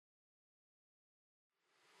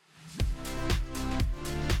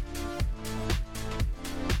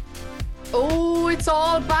it's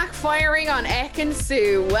all backfiring on Ek and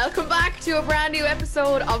Sue. Welcome back to a brand new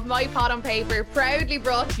episode of My Pod on Paper, proudly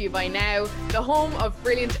brought to you by Now, the home of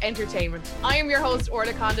brilliant entertainment. I am your host,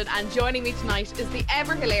 Orla Condon, and joining me tonight is the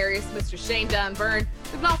ever hilarious Mr. Shane Dan Byrne.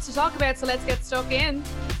 We've lots to talk about, so let's get stuck in.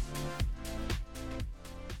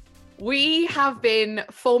 We have been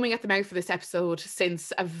foaming at the mouth for this episode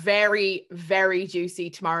since a very, very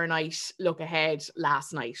juicy tomorrow night look ahead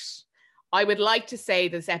last night. I would like to say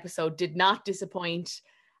this episode did not disappoint,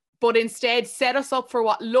 but instead set us up for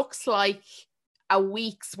what looks like a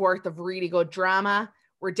week's worth of really good drama.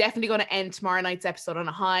 We're definitely going to end tomorrow night's episode on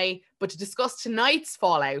a high, but to discuss tonight's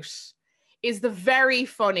fallout is the very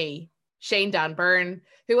funny Shane Dan Byrne,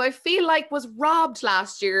 who I feel like was robbed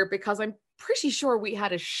last year because I'm pretty sure we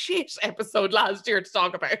had a shit episode last year to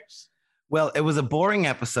talk about. Well, it was a boring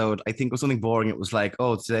episode. I think it was something boring. It was like,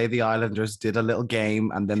 oh, today the Islanders did a little game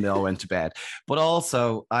and then they all went to bed. But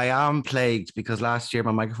also, I am plagued because last year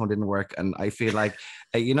my microphone didn't work. And I feel like,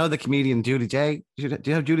 you know, the comedian Judy J. Do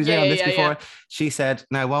you have Judy J on this before? Yeah. She said,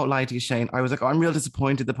 "Now I won't lie to you, Shane." I was like, oh, I'm real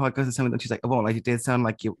disappointed the podcast is sounding. And she's like, "I won't lie, it did sound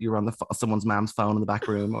like you were on someone's mom's phone in the back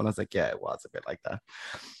room." And I was like, yeah, it was a bit like that.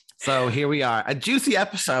 So here we are, a juicy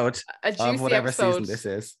episode of whatever season this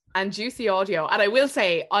is. And juicy audio. And I will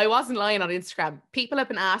say, I wasn't lying on Instagram. People have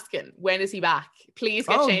been asking, when is he back? Please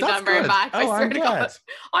get Shane Dan Byrne back. I swear to God.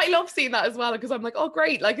 I love seeing that as well because I'm like, oh,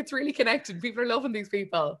 great. Like, it's really connected. People are loving these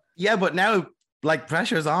people. Yeah, but now, like,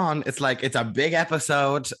 pressure's on. It's like, it's a big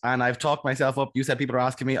episode and I've talked myself up. You said people are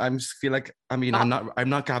asking me. I just feel like, I'm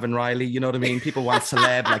not Gavin Riley. You know what I mean? People want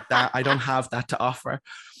celeb like that. I don't have that to offer.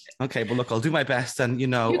 Okay, but look, I'll do my best. And, you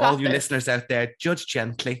know, all you listeners out there, judge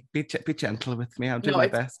gently. Be gentle with me. I'll do my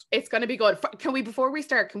best. It's going to be good. Before we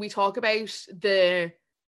start, can we talk about the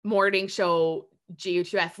morning show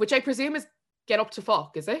GUTF, which I presume is Get Up to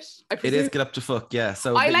Fuck, is it? It is Get Up to Fuck, yeah.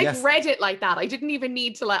 So I read it like that. I didn't even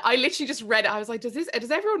need to I literally just read it. I was like, does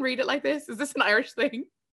everyone read it like this? Is this an Irish thing?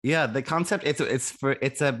 Yeah, the concept it's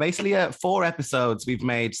basically 4 episodes we've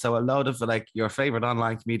made. So a load of like your favorite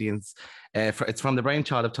online comedians. It's from the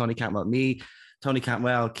brainchild of Tony Cantwell, me, Tony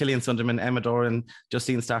Cantwell, Killian Sunderman, Emma Doran,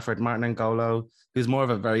 Justine Stafford, Martin Angolo, who's more of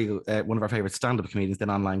a very one of our favorite stand-up comedians than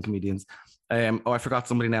online comedians. I forgot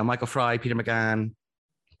somebody now. Michael Fry, Peter McGann.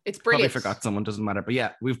 It's brilliant. Probably forgot someone, doesn't matter. But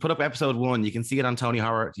yeah, we've put up episode 1. You can see it on Tony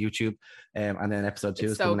Horror YouTube, and then episode 2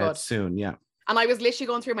 is coming out soon. Yeah. And I was literally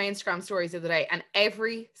going through my Instagram stories the other day, and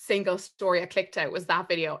every single story I clicked out was that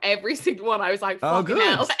video. Every single one. I was like, fucking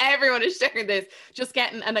hell, everyone is sharing this, just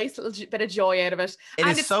getting a nice little bit of joy out of it. It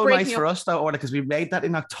is so nice for us though, Orla, because we made that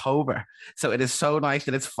in October. So it is so nice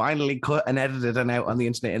that it's finally cut and edited and out on the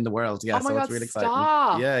internet in the world. Yeah, so it's really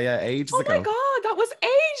exciting. Yeah, ages ago. Oh my God, that was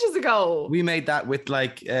ages ago. We made that with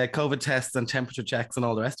like COVID tests and temperature checks and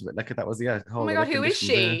all the rest of it. Like that was, oh my God, who is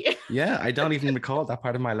she? Yeah, I don't even recall that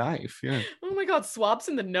part of my life. Yeah. Oh my God, swabs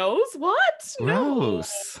in the nose? What?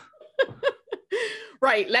 Gross. No.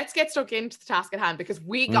 Right, let's get stuck into the task at hand because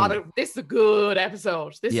we got this is a good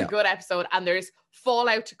episode. This is a good episode and there's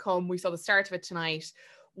fallout to come. We saw the start of it tonight.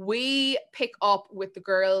 We pick up with the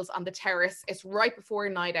girls on the terrace. It's right before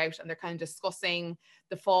night out and they're kind of discussing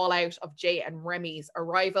the fallout of Jay and Remy's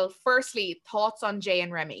arrival. Firstly, thoughts on Jay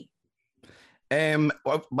and Remy?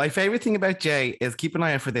 My favorite thing about Jay is keep an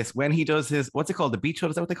eye out for this when he does his what's it called, the beach hut,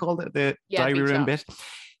 is that what they call it, the diary room bit.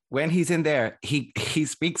 When he's in there, he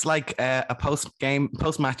speaks like a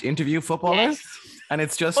post-match interview footballer, and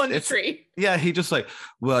it's just he just like,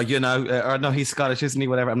 well, you know, or no, he's Scottish, isn't he?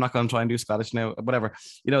 Whatever. I'm not going to try and do Scottish now. Whatever.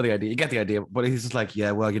 You know the idea. You get the idea. But he's just like,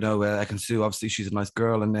 yeah, well, you know, I can Sue. Obviously, she's a nice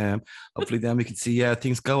girl, and hopefully, then we can see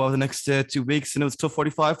things go over the next 2 weeks. And it was tough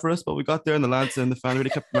 45 for us, but we got there, and the lads and the fan really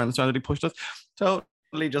kept around, really pushed us. So.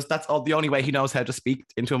 Just that's all the only way he knows how to speak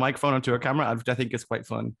into a microphone or to a camera, which I think is quite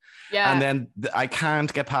fun. Yeah. And then I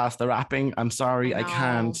can't get past the rapping. I'm sorry, I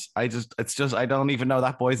can't. I don't even know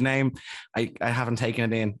that boy's name. I haven't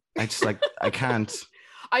taken it in. I just like I can't.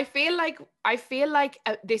 I feel like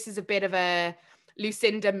this is a bit of a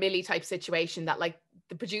Lucinda Millie type situation that like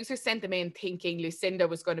the producers sent them in thinking Lucinda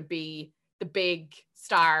was going to be the big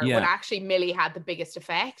star when actually Millie had the biggest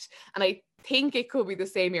effect. And I think it could be the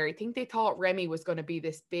same here. I think they thought Remy was going to be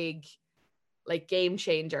this big like game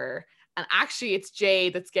changer, and actually it's Jay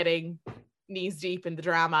that's getting knees deep in the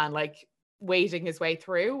drama and like wading his way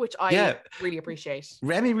through, which I really appreciate.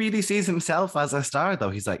 Remy really sees himself as a star though.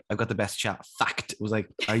 He's like, I've got the best chat. Fact. It was like,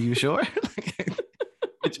 are you sure?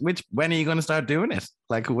 which when are you going to start doing it?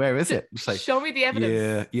 Like, where is it? It's like, show me the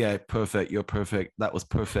evidence. Yeah, perfect. You're perfect. That was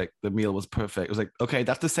perfect. The meal was perfect. It was like, okay,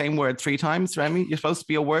 that's the same word 3 times, Remy. You're supposed to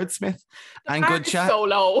be a wordsmith and good chat. So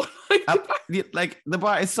low. Like the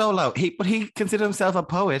bar is so low. But he considers himself a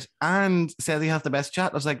poet and says he has the best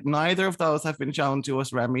chat. I was like, neither of those have been shown to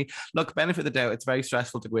us, Remy. Look, benefit of the doubt. It's very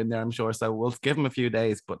stressful to go in there, I'm sure. So we'll give him a few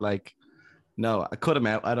days. But like, no, I cut him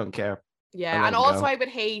out. I don't care. Yeah, and also I would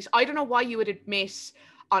hate, I don't know why you would admit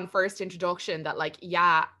on first introduction that like,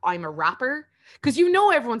 yeah, I'm a rapper. Because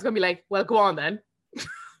everyone's going to be like, well, go on then.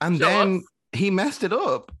 And then he messed it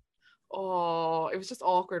up. Oh, it was just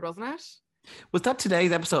awkward, wasn't it? Was that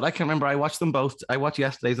today's episode? I can't remember. I watched them both. I watched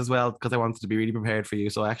yesterday's as well because I wanted to be really prepared for you.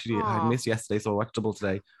 So I missed yesterday, so I watched double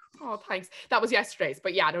today. Oh, thanks. That was yesterday's.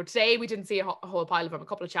 But yeah, no, today we didn't see a whole pile of them. A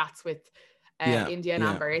couple of chats with India and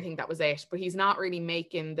Amber. I think that was it. But he's not really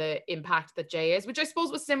making the impact that Jay is, which I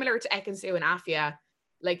suppose was similar to Ekin-Su and Afia.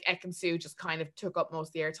 Like Ekin-Su just kind of took up most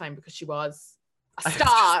of the airtime because she was a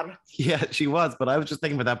star. Yeah, she was. But I was just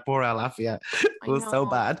thinking about that poor Alafia. It was so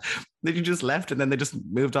bad. Then you just left and then they just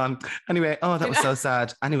moved on. Anyway, that was so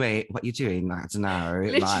sad. Anyway, what you doing? I don't know.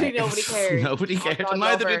 Literally nobody cared. Nobody cared. God,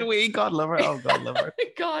 neither did we. God love her. Oh, God love her.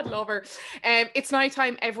 God love her. It's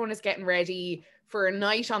nighttime. Everyone is getting ready for a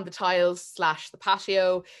night on the tiles / the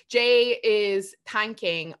patio. Jay is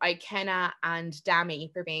thanking Ikenna and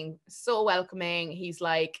Dami for being so welcoming. He's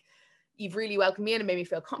like, you've really welcomed me in and made me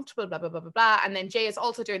feel comfortable, blah, blah, blah, blah, blah. And then Jay is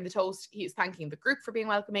also doing the toast. He's thanking the group for being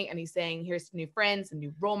welcoming and he's saying, here's some new friends and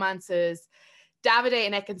new romances. Davide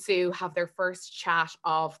and Ekin-Su have their first chat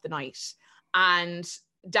of the night. And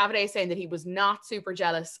Davide is saying that he was not super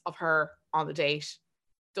jealous of her on the date.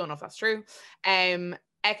 Don't know if that's true.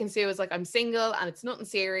 Ekin-Su is like, I'm single and it's nothing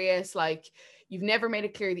serious. Like, you've never made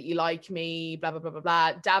it clear that you like me, blah, blah, blah, blah,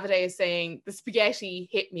 blah. Davide is saying the spaghetti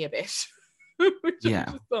hit me a bit.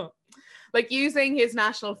 Yeah. Like using his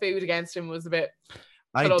national food against him was a bit.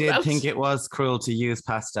 I did think it was cruel to use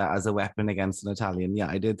pasta as a weapon against an Italian. Yeah,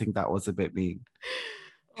 I did think that was a bit mean.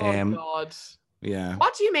 Oh God. Yeah.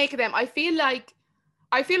 What do you make of them? I feel like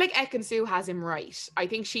Ekin-Su has him right. I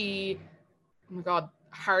think she. Oh my God,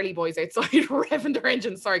 Harley boys outside revving their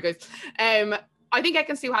engines. Sorry, guys. I think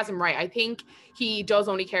Ekin-Su has him right. I think he does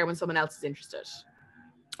only care when someone else is interested.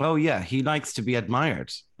 Oh yeah, he likes to be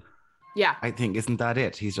admired. Yeah. I think, isn't that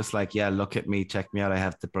it? He's just like, yeah, look at me, check me out. I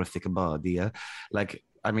have the perfect body. Yeah. Like,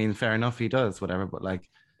 I mean, fair enough, he does, whatever. But like,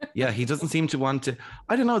 yeah, he doesn't seem to want to.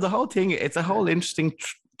 I don't know. The whole thing, it's a whole interesting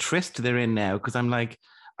tryst they're in now because I'm like,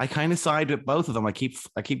 I kind of side with both of them. I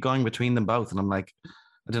keep going between them both. And I'm like,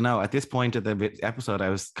 I don't know. At this point of the episode, I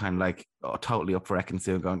was kind of like totally up for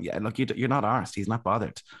Ekin-Su going, yeah, look, you're not arsed. He's not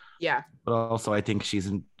bothered. Yeah. But also I think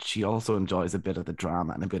she also enjoys a bit of the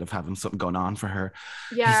drama and a bit of having something going on for her.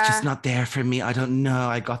 Yeah. He's just not there for me. I don't know.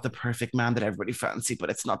 I got the perfect man that everybody fancy,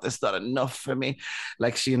 but it's not enough for me.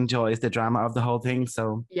 Like she enjoys the drama of the whole thing.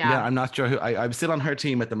 So yeah I'm not sure who I'm still on her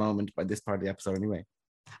team at the moment by this part of the episode anyway.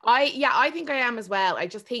 I think I am as well. I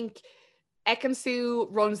just think Ekin-Su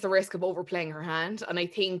runs the risk of overplaying her hand. And I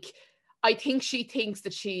think she thinks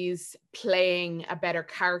that she's playing a better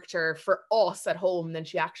character for us at home than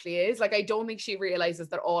she actually is. Like, I don't think she realizes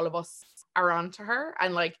that all of us are onto her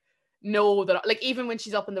and like know that, like, even when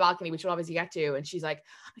she's up in the balcony, which we'll obviously get to, and she's like,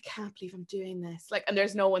 I can't believe I'm doing this. Like, and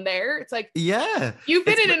there's no one there. It's like, yeah, you've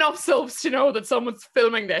been in enough soaps to know that someone's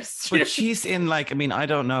filming this. But she's in like, I mean, I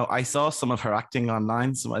don't know. I saw some of her acting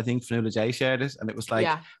online. So I think Fionnuala J shared it, and it was like,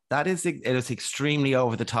 it is extremely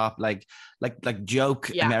over the top, like joke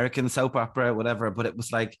American soap opera, whatever. But it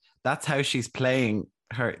was like, that's how she's playing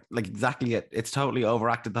her, like exactly it. It's totally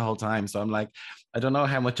overacted the whole time. So I'm like, I don't know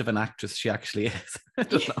how much of an actress she actually is. I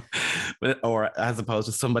don't know. But, or as opposed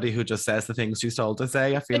to somebody who just says the things she's told to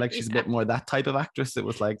say. I feel like she's a bit more that type of actress. It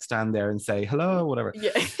was like stand there and say hello, whatever.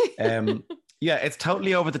 Yeah, it's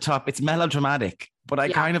totally over the top. It's melodramatic. But I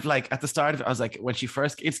kind of like at the start of it, I was like, when she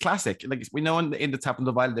first, it's classic. Like we know in the Top of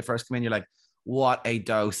the Violet, they first come in, you're like, what a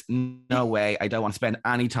dose. No way. I don't want to spend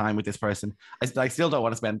any time with this person. I still don't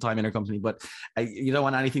want to spend time in her company, but you don't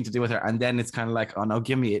want anything to do with her. And then it's kind of like, oh no,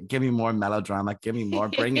 give me more melodrama. Give me more,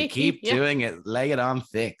 bring it, keep doing it, lay it on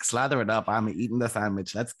thick, slather it up. I'm eating the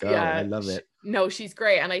sandwich. Let's go. I love it. No, she's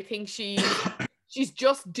great. And I think she's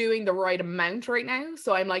just doing the right amount right now.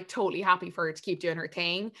 So I'm like totally happy for her to keep doing her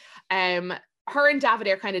thing. Her and Davide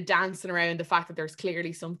are kind of dancing around the fact that there's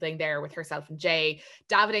clearly something there with herself and Jay.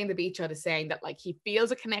 Davide in the beach hut is saying that like he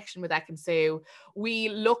feels a connection with Ekin-Su. We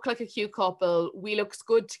look like a cute couple. We looks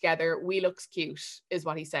good together. We looks cute is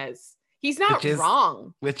what he says. He's not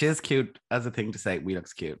wrong. Which is cute as a thing to say. We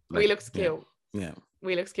looks cute. Like, we looks cute. Yeah.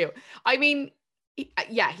 We looks cute. I mean,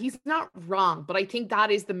 Yeah, he's not wrong, but I think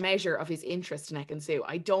that is the measure of his interest in Ekin-Su.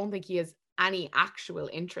 I don't think he has any actual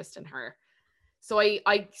interest in her. So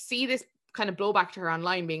I see this kind of blowback to her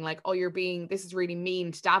online being like, oh, this is really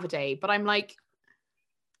mean to Davide. But I'm like,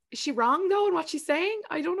 is she wrong though in what she's saying?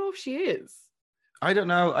 I don't know if she is. I don't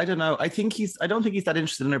know. I don't think he's that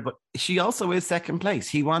interested in her, but she also is second place.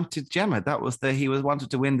 He wanted Gemma. He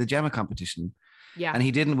wanted to win the Gemma competition. Yeah. And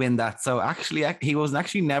he didn't win that. So actually, he was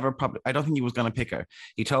actually never probably, I don't think he was going to pick her.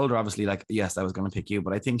 He told her, obviously, like, yes, I was going to pick you.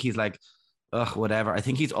 But I think he's like, ugh, whatever. I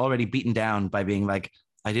think he's already beaten down by being like,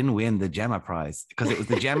 I didn't win the Gemma prize because it was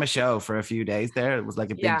the Gemma show for a few days there. It was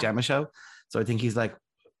like a big Gemma show. So I think he's like,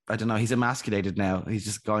 I don't know, he's emasculated now. He's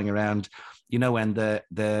just going around, when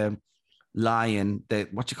the lion,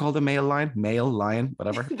 what you call the male lion,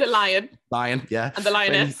 whatever. The lion, yeah. And the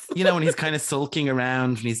lioness. When he's kind of sulking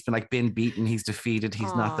around and he's been beaten, he's defeated,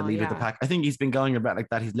 he's not the leader of the pack. I think he's been going about like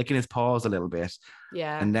that. He's licking his paws a little bit.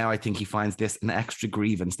 Yeah. And now I think he finds this an extra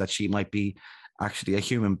grievance that she might be actually a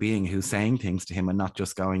human being who's saying things to him and not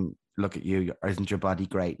just going, look at you, isn't your body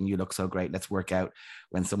great? And you look so great. Let's work out.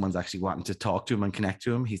 When someone's actually wanting to talk to him and connect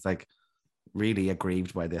to him, he's like really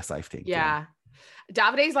aggrieved by this, I think. Yeah.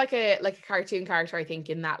 Davide's like a cartoon character, I think,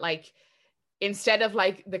 in that like instead of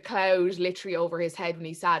like the cloud literally over his head when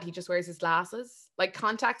he's sad, he just wears his glasses. Like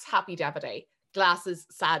contacts, happy Davide, glasses,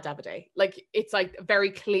 sad Davide. Like it's like a very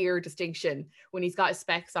clear distinction. When he's got his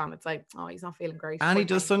specs on, it's like, oh, he's not feeling great. And he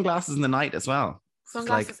does sunglasses in the night as well.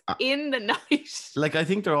 Sunglasses in the night. Like I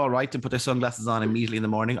think they're all right to put their sunglasses on immediately in the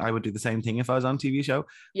morning. I would do the same thing if I was on a TV show.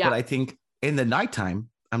 Yeah. But I think in the nighttime,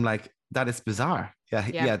 I'm like, that is bizarre.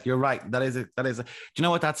 Yeah, you're right. That is. Do you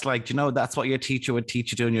know what that's like? Do you know that's what your teacher would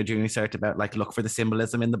teach you doing your junior cert about? Like, look for the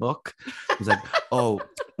symbolism in the book. He's like, oh,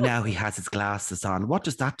 now he has his glasses on. What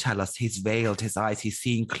does that tell us? He's veiled his eyes. He's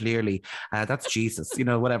seeing clearly. That's Jesus.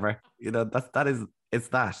 Whatever. It's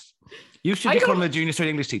that. You should become a junior cert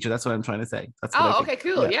English teacher. That's what I'm trying to say. That's okay,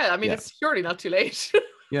 cool. Yeah, I mean, it's surely not too late.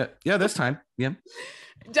 Yeah, this time. Yeah.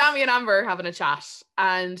 Dami and Amber having a chat,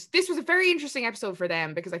 and this was a very interesting episode for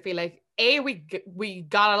them because I feel like A, we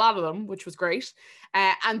got a lot of them, which was great,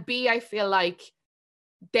 and B, I feel like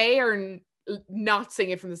they are not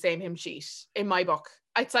singing from the same hymn sheet in my book.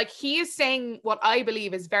 It's like he is saying what I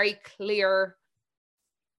believe is very clear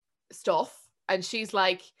stuff, and she's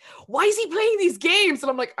like, why is he playing these games?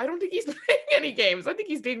 And I'm like, I don't think he's playing any games. I think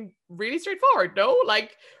he's being really straightforward. No,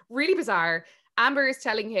 like really bizarre. Amber is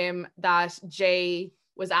telling him that Jay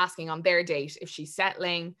was asking on their date if she's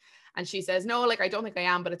settling, and she says, no, like I don't think I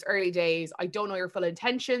am, but it's early days. I don't know your full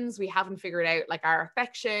intentions. We haven't figured out like our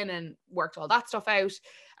affection and worked all that stuff out.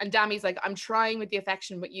 And Dami's like, I'm trying with the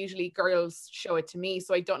affection, but usually girls show it to me,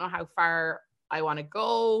 so I don't know how far I want to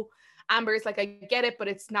go. Amber's like, I get it, but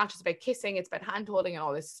it's not just about kissing, it's about hand holding and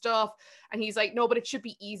all this stuff. And he's like, no, but it should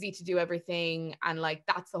be easy to do everything, and like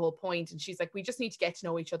that's the whole point. And she's like, we just need to get to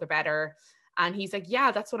know each other better. And he's like,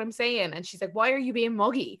 yeah, that's what I'm saying. And she's like, why are you being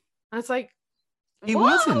muggy? And it's like, he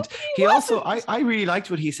wasn't. He also, I really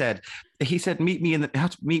liked what he said. He said, meet me in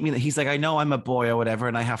the, he's like, I know I'm a boy or whatever,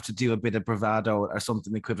 and I have to do a bit of bravado or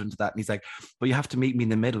something equivalent to that. And he's like, but you have to meet me in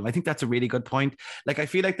the middle. I think that's a really good point. Like, I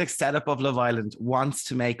feel like the setup of Love Island wants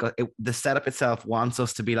to make, the setup itself wants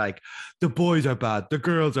us to be like, the boys are bad, the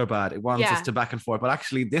girls are bad. It wants us to back and forth. But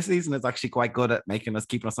actually, this season is actually quite good at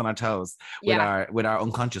keeping us on our toes with our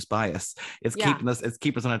unconscious bias. It's keeping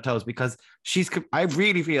us on our toes because I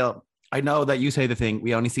really feel, I know that you say the thing,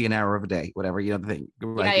 we only see an hour of a day, whatever, the thing,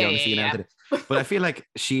 right? We only see an hour of a day. But I feel like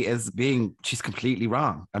she's completely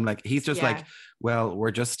wrong. I'm like, he's just like, well,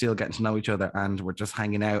 we're just still getting to know each other and we're just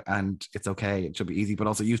hanging out and it's okay. It should be easy, but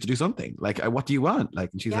also you have to do something. Like, what do you want?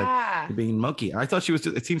 Like, and she's like, you're being mucky. I thought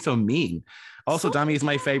it seemed so mean. Also, Dami is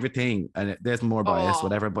my favorite thing. And there's more bias,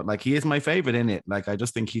 whatever, but like, he is my favorite in it. Like, I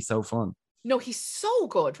just think he's so fun. No, he's so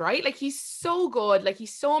good, right? Like, he's so good. Like,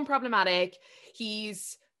 he's so unproblematic.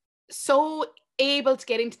 He's so able to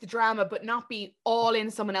get into the drama but not be all in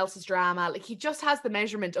someone else's drama. Like, he just has the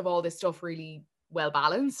measurement of all this stuff really well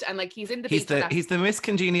balanced, and like he's the Miss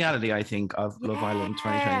Congeniality, I think, of Love Island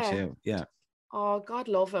 2022. Yeah. Oh, God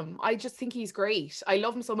love him. I just think he's great. I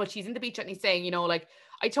love him so much. He's in the beach and he's saying, like,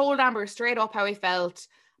 I told Amber straight up how I felt,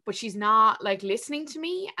 but she's not like listening to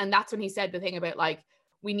me. And that's when he said the thing about like,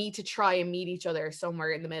 we need to try and meet each other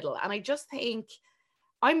somewhere in the middle. And I just think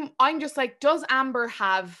I'm just like, does Amber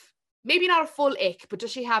have maybe not a full ick, but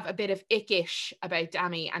does she have a bit of ickish about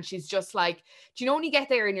Dami? And she's just like, do you know when you get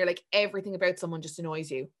there and you're like, everything about someone just annoys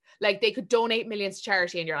you? Like, they could donate millions to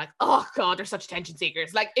charity and you're like, oh God, they're such attention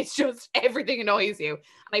seekers. Like, it's just everything annoys you. And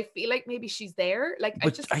I feel like maybe she's there. Like,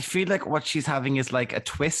 I feel like what she's having is like a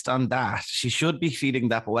twist on that. She should be feeling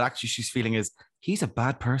that, but what actually she's feeling is he's a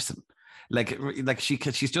bad person. Like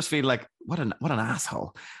she's just feeling like, what an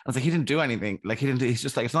asshole. I was like, he didn't do anything. Like he's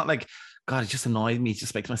just like, it's not like, God, it just annoyed me. It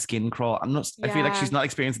just makes my skin crawl. I feel like she's not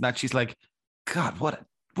experiencing that. She's like, God, what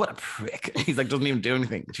a prick. He's like, doesn't even do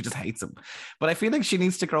anything. She just hates him. But I feel like she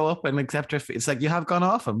needs to grow up and accept her. It's like, you have gone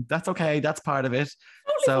off him. That's okay. That's part of it.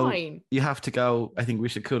 Totally fine. You have to go. I think we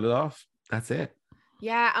should cool it off. That's it.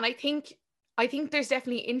 Yeah. And I think there's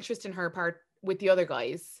definitely interest in her part with the other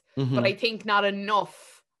guys, but I think not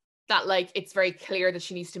enough that like, it's very clear that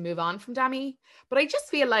she needs to move on from Dami. But I just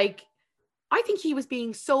feel like, I think he was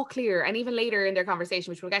being so clear. And even later in their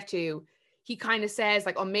conversation, which we'll get to, he kind of says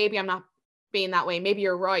like, oh, maybe I'm not being that way. Maybe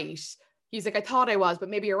you're right. He's like, I thought I was, but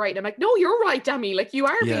maybe you're right. And I'm like, no, you're right, Dami. Like you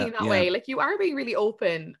are being that way. Like you are being really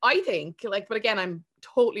open, I think. Like, but again, I'm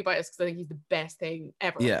totally biased because I think he's the best thing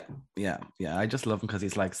ever. Yeah. I just love him because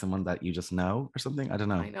he's like someone that you just know or something. I don't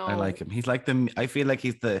know. I know. I like him. He's like I feel like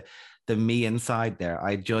he's the me inside there.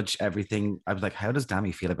 I judge everything. I was like, how does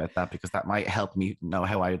Dami feel about that? Because that might help me know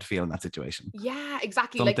how I would feel in that situation. Yeah,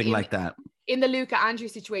 exactly. Something like that. In the Luca Andrew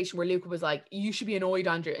situation where Luca was like, you should be annoyed,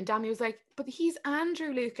 Andrew. And Dami was like, but he's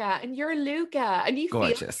Andrew, Luca, and you're Luca. And you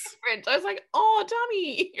Gorgeous. Feel different. I was like, oh,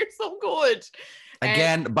 Dami, you're so good.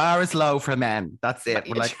 Again, bar is low for men. That's it.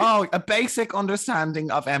 We're like, oh, a basic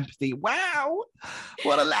understanding of empathy. Wow.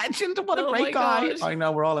 What a legend. What a great guy. God. I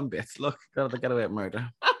know, we're all in bits. Look, gotta get away with murder.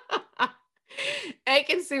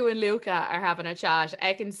 Ekin-Su and Luca are having a chat.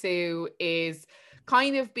 Ekin-Su is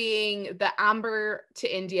kind of being the Amber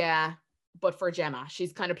to India, but for Gemma.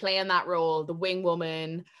 She's kind of playing that role, the wing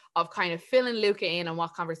woman of kind of filling Luca in on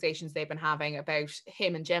what conversations they've been having about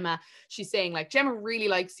him and Gemma. She's saying like, Gemma really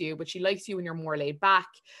likes you, but she likes you when you're more laid back,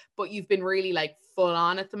 but you've been really like full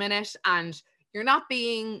on at the minute and you're not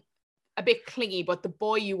being a bit clingy, but the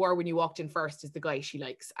boy you were when you walked in first is the guy she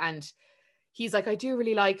likes. And he's like, I do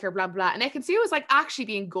really like her, blah, blah. And Ekin-Su was like actually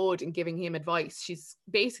being good and giving him advice. She's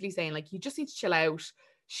basically saying like, you just need to chill out.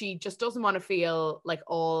 She just doesn't want to feel like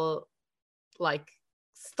all like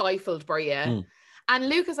stifled by you. And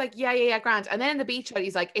Luca's like, yeah, Grant. And then in the beach,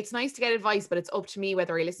 he's like, it's nice to get advice, but it's up to me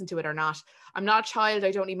whether I listen to it or not. I'm not a child.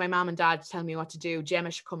 I don't need my mom and dad to tell me what to do.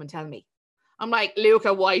 Gemma should come and tell me. I'm like,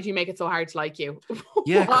 Luca, why do you make it so hard to like you?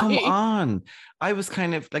 Yeah, come on. I was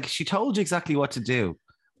kind of like, she told you exactly what to do.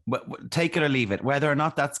 Take it or leave it. Whether or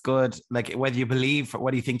not that's good, like whether you believe,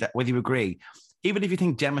 whether you think that, whether you agree. Even if you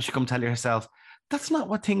think Gemma should come tell you herself, that's not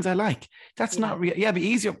what things I like. That's not real. Yeah, it'd be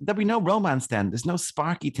easier. There'll be no romance then. There's no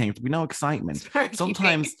sparky thing. There'll be no excitement.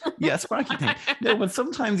 Sometimes, sparky thing. No, but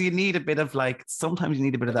sometimes you need a bit of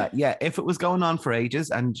that. Yeah, if it was going on for ages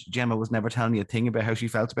and Gemma was never telling you a thing about how she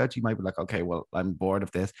felt about you, you might be like, okay, well, I'm bored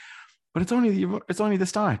of this. But it's only the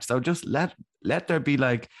start. So just let there be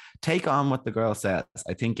like, take on what the girl says.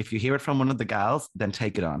 I think if you hear it from one of the gals, then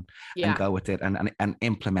take it on and go with it and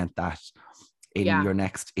implement that in your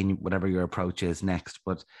next, in whatever your approach is next.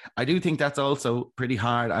 But I do think that's also pretty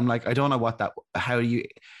hard. I'm like, I don't know how do you,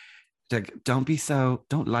 like, don't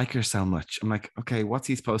like her so much. I'm like, okay, what's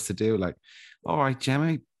he supposed to do? Like, all right,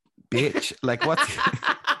 Gemma, bitch. Like, what's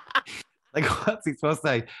he supposed to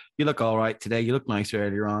say? You look all right today. You look nicer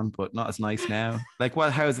earlier on, but not as nice now. Like,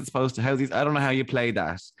 what? How is it supposed to? I don't know how you play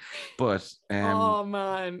that, but oh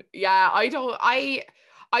man, yeah.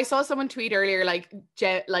 I saw someone tweet earlier, like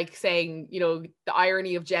saying, you know, the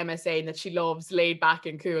irony of Gemma saying that she loves laid back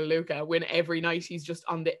and cool Luca when every night he's just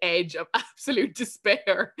on the edge of absolute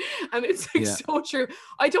despair, and it's like so true.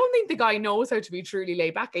 I don't think the guy knows how to be truly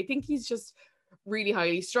laid back. I think he's just really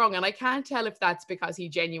highly strung, and I can't tell if that's because he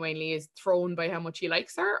genuinely is thrown by how much he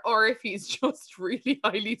likes her or if he's just really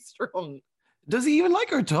highly strung. Does he even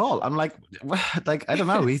like her at all? I'm like I don't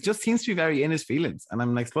know. He just seems to be very in his feelings, and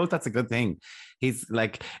I'm like, suppose that's a good thing. He's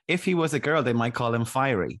like, if he was a girl, they might call him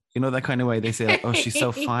fiery. You know, that kind of way they say, like, oh, she's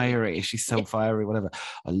so fiery, fiery, whatever.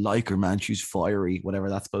 I like her, man. She's fiery, whatever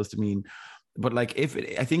that's supposed to mean. But like,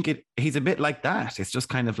 he's a bit like that. It's just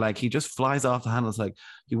kind of like he just flies off the handle. It's like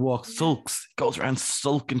he sulks, goes around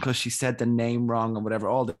sulking because she said the name wrong or whatever.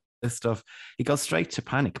 All this stuff. He goes straight to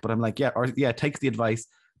panic. But I'm like, takes the advice.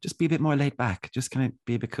 Just be a bit more laid back. Just kind of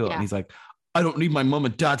be a bit cool. Yeah. And he's like, I don't need my mum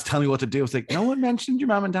and dad to tell me what to do. It's like, no one mentioned your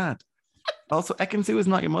mum and dad. Also, Ekin-Su is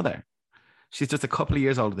not your mother. She's just a couple of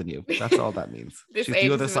years older than you. That's all that means. She's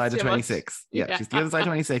the other side of 26. Yeah, she's the other side of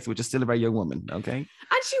 26, which is still a very young woman, okay?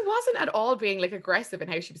 And she wasn't at all being like aggressive in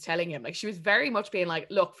how she was telling him. Like, she was very much being like,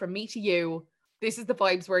 look, from me to you, this is the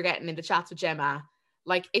vibes we're getting in the chats with Gemma.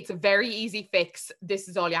 Like, it's a very easy fix. This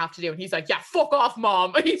is all you have to do. And he's like, yeah, fuck off,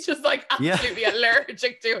 mom. And he's just like absolutely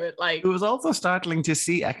allergic to it. Like, it was also startling to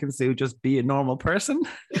see Ekin-Su just be a normal person.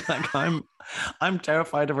 Like, I'm I'm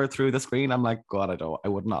terrified of her through the screen. I'm like, God, I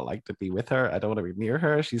would not like to be with her. I don't want to be near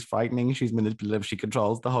her. She's frightening. She's manipulative. She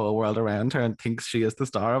controls the whole world around her and thinks she is the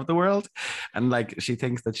star of the world. And like, she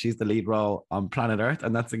thinks that she's the lead role on planet Earth.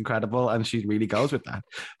 And that's incredible. And she really goes with that.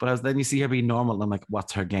 But then you see her being normal. And I'm like,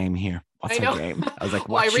 what's her game here? What's her game? I was like,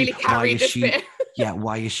 I really can't read this bit. Yeah,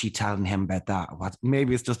 why is she telling him about that?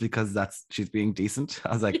 Maybe it's just because she's being decent.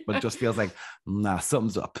 I was like, but it just feels like, nah,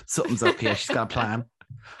 something's up. Something's up here. She's got a plan.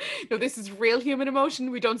 No, this is real human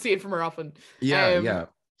emotion. We don't see it from her often. Yeah.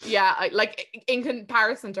 Like in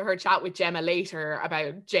comparison to her chat with Gemma later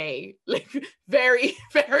about Jay, like very,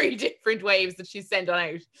 very different waves that she's sent on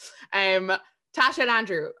out. Tasha and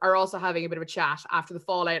Andrew are also having a bit of a chat after the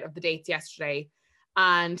fallout of the dates yesterday.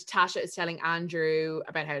 And Tasha is telling Andrew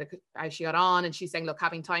about how she got on, and she's saying, look,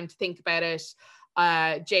 having time to think about it.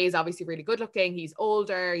 Jay is obviously really good looking. He's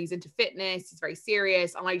older. He's into fitness. He's very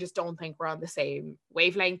serious. And I just don't think we're on the same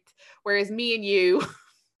wavelength. Whereas me and you,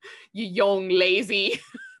 you young, lazy,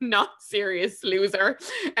 not serious loser,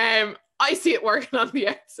 I see it working on the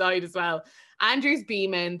outside as well. Andrew's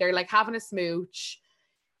beaming. They're like having a smooch.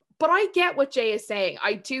 But I get what Jay is saying.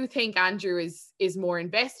 I do think Andrew is more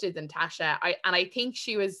invested than Tasha. I think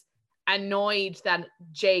she was annoyed that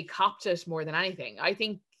Jay copped it more than anything. I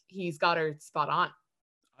think he's got her spot on.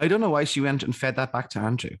 I don't know why she went and fed that back to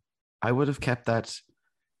Andrew. I would have kept that.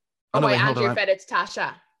 Andrew fed it to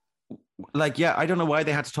Tasha. Like, yeah, I don't know why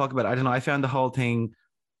they had to talk about it. I don't know. I found the whole thing,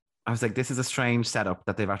 I was like, this is a strange setup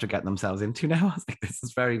that they've after getting themselves into now. I was like, this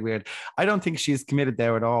is very weird. I don't think she's committed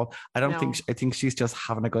there at all. I think she's just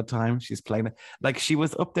having a good time. She's playing it. Like, she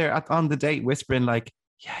was up there on the date whispering like,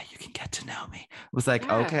 yeah, you can get to know me. It was like,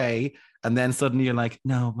 okay. And then suddenly you're like,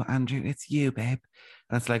 no, but Andrew, it's you, babe.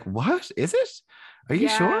 And it's like, what? Is it? Are you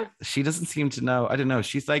sure? She doesn't seem to know. I don't know.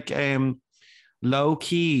 She's like low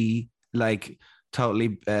key, like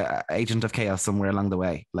totally agent of chaos somewhere along the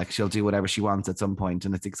way. Like, she'll do whatever she wants at some point,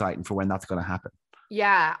 and it's exciting for when that's going to happen.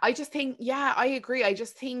 Yeah, I just think, I agree. I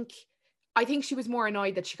think she was more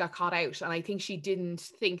annoyed that she got caught out, and I think she didn't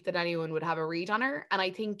think that anyone would have a read on her. And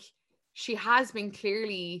I think she has been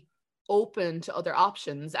clearly open to other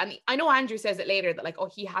options. And I know Andrew says it later that like, oh,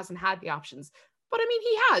 he hasn't had the options. But I mean,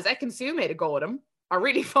 he has. Ekin-Su made a go at him, a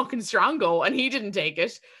really fucking strong go, and he didn't take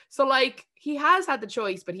it. So like, he has had the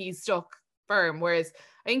choice, but he's stuck firm. Whereas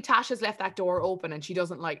I think Tasha's left that door open, and she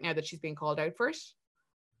doesn't like now that she's being called out for it.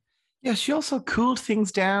 Yeah, she also cooled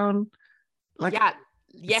things down. Like,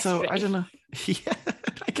 yesterday. So I don't know. Yeah,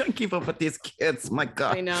 I can't keep up with these kids. My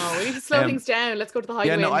God. I know. We need to slow things down. Let's go to the high.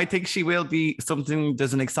 Yeah, no, I think she will be something.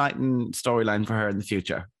 There's an exciting storyline for her in the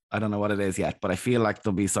future. I don't know what it is yet, but I feel like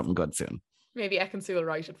there'll be something good soon. Maybe Ekin-Su will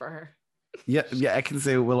write it for her. Yeah,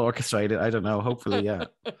 Ekin-Su will orchestrate it. I don't know. Hopefully, yeah.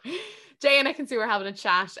 Jay and Ekin-Su are having a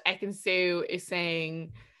chat. Ekin-Su is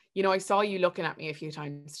saying, you know, I saw you looking at me a few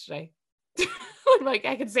times today. I'm like,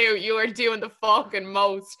 Ekin-Su, you are doing the fucking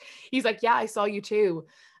most. He's like, yeah, I saw you too.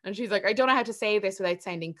 And she's like, I don't know how to say this without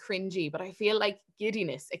sounding cringy, but I feel like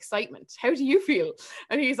giddiness, excitement. How do you feel?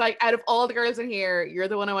 And he's like, out of all the girls in here, you're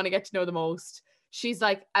the one I want to get to know the most. She's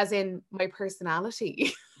like, as in my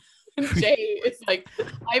personality. And Jay is like,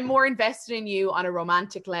 I'm more invested in you on a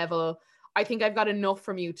romantic level. I think I've got enough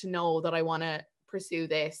from you to know that I want to pursue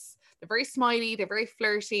this. They're very smiley. They're very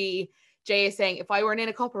flirty. Jay is saying, if I weren't in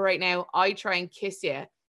a couple right now, I'd try and kiss you.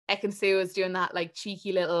 Ekin-Su is doing that like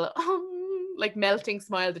cheeky little like melting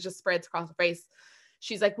smile that just spreads across her face.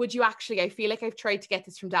 She's like, would you actually? I feel like I've tried to get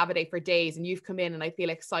this from Davide for days, and you've come in and I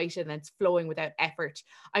feel excited and it's flowing without effort.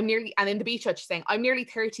 And in the beach hut, she's saying, I'm nearly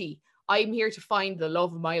 30. I'm here to find the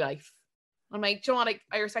love of my life. I'm like, do you know what?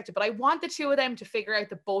 I respect it, but I want the two of them to figure out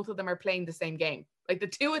that both of them are playing the same game. Like, the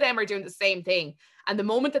two of them are doing the same thing. And the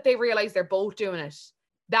moment that they realize they're both doing it,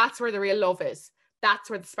 that's where the real love is. That's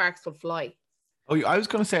where the sparks will fly. Oh, I was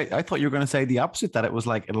going to say, I thought you were going to say the opposite, that it was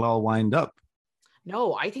like, it'll all wind up.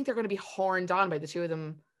 No, I think they're going to be horned on by the two of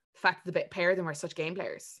them. The fact that the pair of them are such game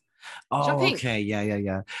players. Oh, okay.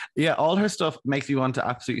 Yeah. Yeah, all her stuff makes me want to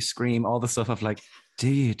absolutely scream. All the stuff of like, do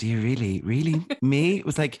you really me? It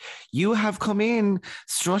was like, you have come in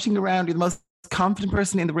strutting around. You're the most confident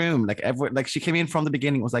person in the room. Like, she came in from the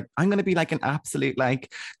beginning. It was like, I'm going to be like an absolute,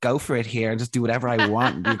 like, go for it here and just do whatever I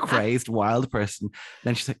want and be a crazed wild person.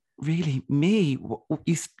 Then she's like, really, me?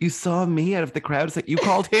 You saw me out of the crowd. It's like, you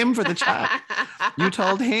called him for the chat. You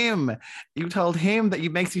told him that you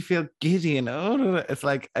makes you feel giddy, and it's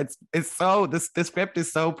like, it's so, this script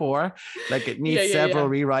is so poor. Like, it needs several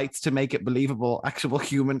rewrites to make it believable, actual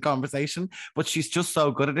human conversation. But she's just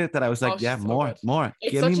so good at it that I was like, more.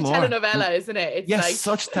 It's Give such me a more. telenovela, isn't it? It's yes, like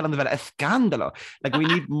such telenovela, a scandalo. Like we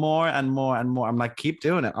need more and more and more. I'm like, keep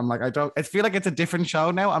doing it. I'm like, I feel like it's a different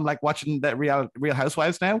show now. I'm like watching the Real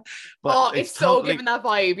Housewives now, but it's so giving that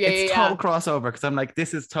vibe. It's total crossover because I'm like,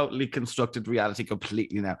 this is totally constructed reality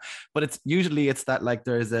completely now. But it's usually that like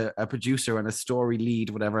there's a producer and a story lead,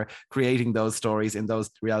 whatever, creating those stories in those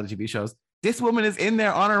reality TV shows. This woman is in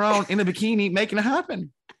there on her own in a bikini making it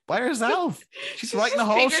happen by herself. She's writing the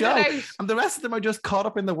whole show. And the rest of them are just caught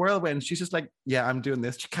up in the whirlwind. She's just like, yeah, I'm doing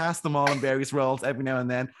this. She casts them all in various roles every now and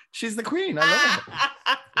then. She's the queen. I love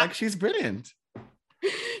it. Like, she's brilliant.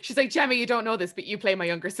 She's like, Gemma, you don't know this, but you play my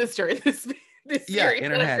younger sister in this series.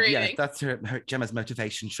 In her head. Yeah, that's her Gemma's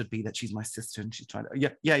motivation should be that she's my sister and she's trying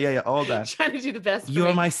to all that. Trying to do the best.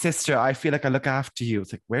 You're my sister. I feel like I look after you.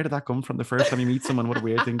 It's like, where did that come from the first time you meet someone? What a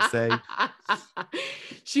weird thing to say.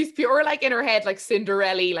 She's pure like in her head, like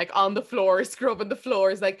Cinderella, like on the floor, scrubbing the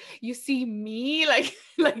floors, like, you see me,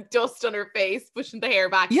 like dust on her face, pushing the hair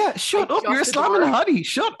back. Yeah, shut up. You're a slamming hottie.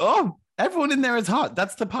 Shut up. Everyone in there is hot.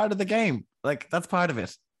 That's the part of the game. Like, that's part of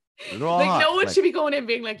it. Like hot. No one should be going in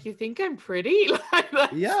being like, you think I'm pretty?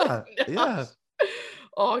 Yeah.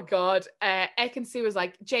 Oh God. Ekin-Su was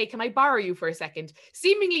like, Jay, can I borrow you for a second?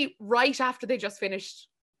 Seemingly right after they just finished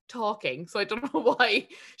talking. So I don't know why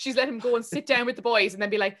she's let him go and sit down with the boys and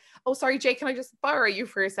then be like, oh, sorry, Jay, can I just borrow you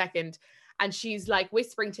for a second? And she's like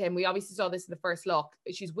whispering to him. We obviously saw this in the first look.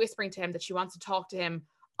 She's whispering to him that she wants to talk to him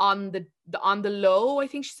on the low, I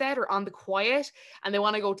think she said, or on the quiet. And they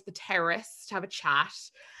want to go to the terrace to have a chat.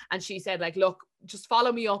 And she said, like, look, just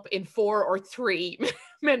follow me up in 4 or 3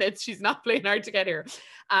 minutes. She's not playing hard to get here.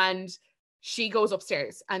 And she goes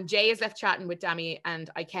upstairs and Jay is left chatting with Dami and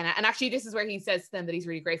Ikenna. And actually, this is where he says to them that he's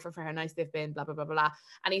really grateful for how nice they've been, blah, blah, blah, blah.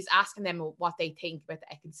 And he's asking them what they think about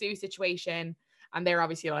the Ekin-Su situation. And they're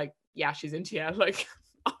obviously like, yeah, she's into you. Like,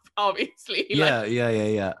 obviously.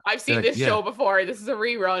 Yeah. I've seen this show before. This is a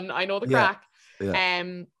rerun. I know the crack. Yeah.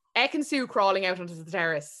 Ekin-Su crawling out onto the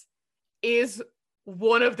terrace is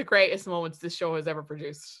one of the greatest moments this show has ever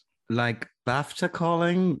produced. Like BAFTA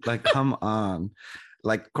calling, like come on,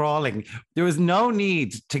 like crawling. There was no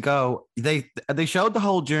need to go. They showed the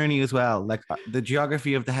whole journey as well, like the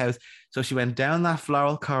geography of the house. So she went down that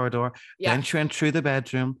floral corridor, then she went through the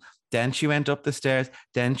bedroom, then she went up the stairs,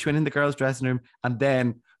 then she went in the girls' dressing room, and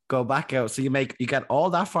then go back out. So you get all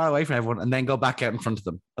that far away from everyone and then go back out in front of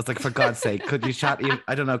them. I was like, for God's sake, could you chat?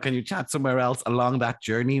 I don't know. Can you chat somewhere else along that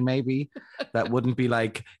journey? Maybe that wouldn't be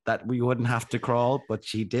like that. We wouldn't have to crawl, but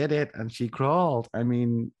she did it and she crawled. I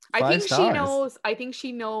mean, I think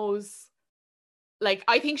she knows. Like,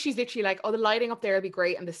 I think she's literally like, oh, the lighting up there will be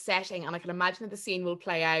great and the setting. And I can imagine that the scene will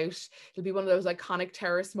play out. It'll be one of those iconic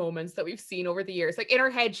terrace moments that we've seen over the years. Like in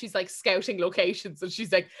her head, she's like scouting locations and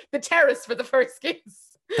she's like, the terrace for the first kiss.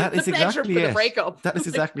 That is exactly it. That is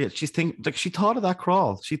exactly it. She's thinking, like, she thought of that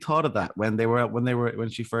crawl. She thought of that when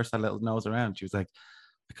she first had a little nose around. She was like,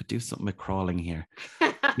 I could do something with crawling here.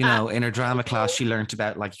 You know, in her drama class, she learned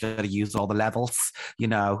about like, you got to use all the levels. You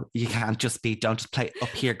know, you can't don't just play up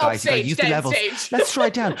here, guys. You got to use the levels. Let's try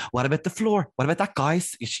it down. What about the floor? What about that,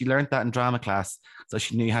 guys? She learned that in drama class, so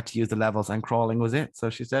she knew you had to use the levels, and crawling was it. So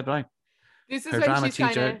she said, right. This is her when drama she's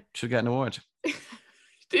teacher should get an award.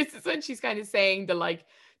 This is when she's kind of saying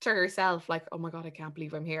to herself, like, oh my God, I can't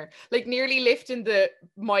believe I'm here. Like nearly lifting the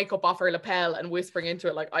mic up off her lapel and whispering into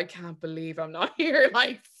it, like, I can't believe I'm not here.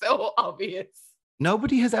 Like, so obvious.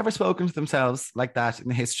 Nobody has ever spoken to themselves like that in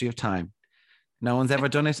the history of time. No one's ever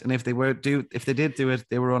done it. And if they did do it,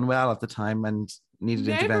 they were unwell at the time and needed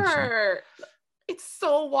intervention. It's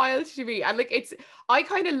so wild to me. And like, I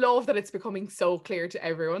kind of love that it's becoming so clear to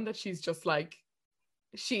everyone that she's just like,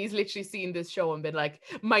 she's literally seen this show and been like,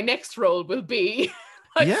 my next role will be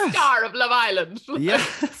star of Love Island.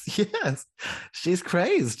 Yes. She's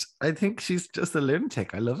crazed. I think she's just a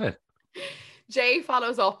lunatic. I love it. Jay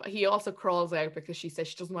follows up. He also crawls out because she says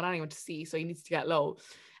she doesn't want anyone to see, so he needs to get low.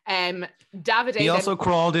 Davide. He also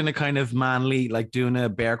crawled in a kind of manly, like doing a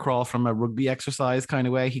bear crawl from a rugby exercise kind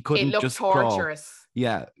of way. He couldn't just torturous. Crawl.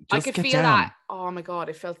 Yeah, I could feel that. Oh my God,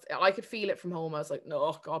 I could feel it from home. I was like, no,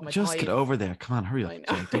 oh God, my just get over there. Come on, hurry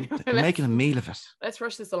up. You're making a meal of it. Let's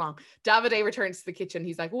rush this along. Davide returns to the kitchen.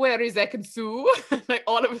 He's like, where is Ekin-Su? Like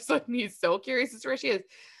all of a sudden, he's so curious as to where she is.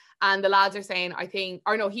 And the lads are saying,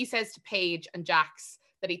 he says to Paige and Jax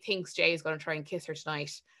that he thinks Jay is going to try and kiss her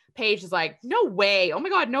tonight. Paige is like, no way. Oh my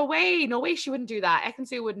God, no way. No way she wouldn't do that.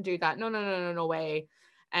 Ekin-Su wouldn't do that. No way.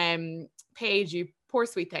 Paige, you poor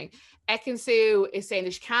sweet thing. Ekin-Su is saying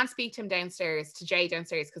that she can't speak to Jay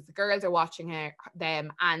downstairs because the girls are watching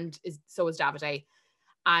them, and so is Davide.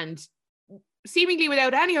 And seemingly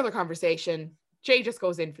without any other conversation, Jay just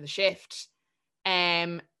goes in for the shift.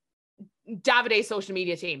 Davide's social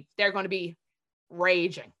media team, they're going to be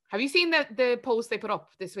raging. Have you seen the post they put up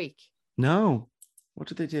this week? No. What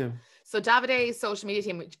did they do? So Davide's social media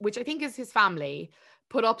team, which I think is his family,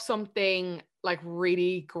 put up something like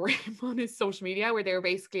really grim on his social media where they were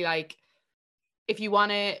basically like, if you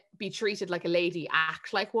want to be treated like a lady,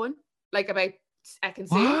 act like one. Like about Ekin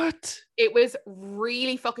Su. What? It was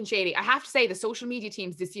really fucking shady. I have to say the social media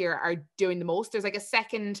teams this year are doing the most. There's like a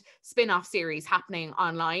second spin-off series happening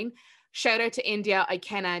online. Shout out to India,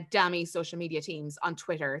 Ikenna, Dami social media teams on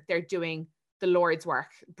Twitter. They're doing the Lord's work.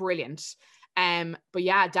 Brilliant. But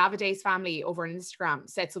yeah, Davide's family over on Instagram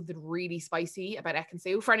said something really spicy about Ekin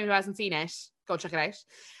Su. For anyone who hasn't seen it, go check it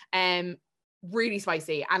out. Really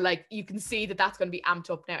spicy. And like, you can see that that's going to be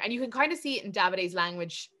amped up now. And you can kind of see it in Davide's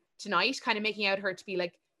language tonight, kind of making out her to be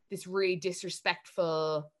like this really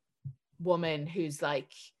disrespectful woman who's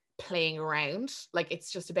like playing around. Like,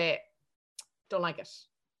 it's just a bit, don't like it.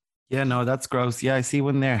 Yeah, no, that's gross. Yeah, I see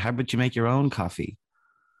one there. How about you make your own coffee?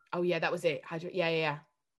 Oh yeah, that was it. Yeah.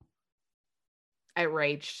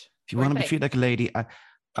 Outraged. If you want to be treated like a lady,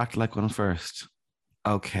 act like one first.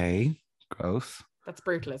 Okay, gross. That's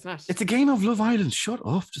brutal, isn't it? It's a game of Love Island. Shut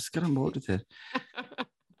up. Just get on board with it.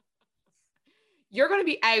 You're going to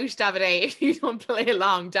be out, Davide, if you don't play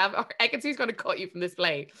along. Ekin Su's going to cut you from this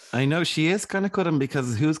play. I know she is going to cut him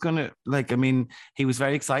because who's going to, like, I mean, he was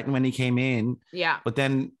very exciting when he came in. Yeah. But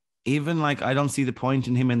then even like, I don't see the point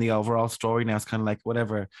in him in the overall story now. It's kind of like,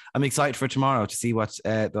 whatever. I'm excited for tomorrow to see what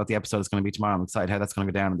the episode is going to be tomorrow. I'm excited how that's going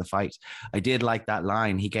to go down in the fight. I did like that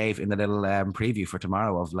line he gave in the little preview for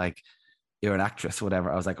tomorrow of like, you're an actress,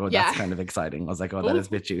 whatever. I was like, oh, that's kind of exciting. I was like, oh, that is a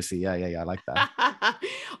bit juicy. Yeah, I like that.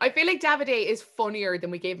 I feel like Davide is funnier than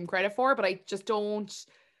we gave him credit for, but I just don't.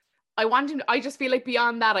 I just feel like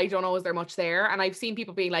beyond that, I don't know, is there much there? And I've seen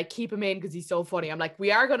people being like, keep him in because he's so funny. I'm like,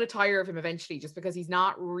 we are going to tire of him eventually just because he's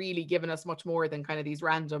not really giving us much more than kind of these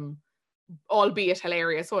random, albeit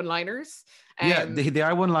hilarious one-liners. Yeah, they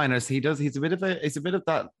are one-liners. He's a bit of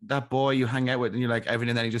that boy you hang out with, and you're like, every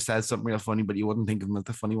now and then he just says something real funny, but you wouldn't think of him as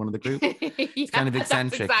the funny one of the group. It's kind of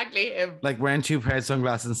eccentric. That's exactly him. Like wearing 2 pairs of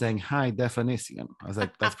sunglasses and saying "High definition." I was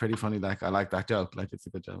like, that's pretty funny. Like I like that joke. Like it's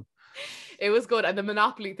a good joke. It was good, and the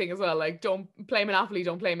Monopoly thing as well. Like, don't play Monopoly,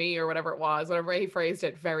 don't play me, or whatever it was. Whatever he phrased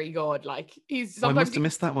it, very good. Like he's sometimes. I must have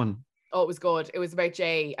missed that one. Oh, it was good. It was about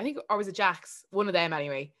Jay, I think, or was it Jax? One of them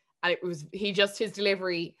anyway. And it was his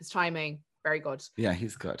delivery, his timing, very good. Yeah,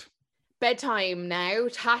 he's good. Bedtime now.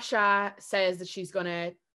 Tasha says that she's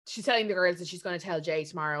telling the girls that she's gonna tell Jay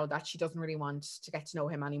tomorrow that she doesn't really want to get to know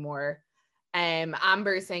him anymore.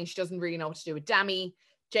 Amber is saying she doesn't really know what to do with Dami.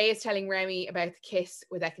 Jay is telling Remy about the kiss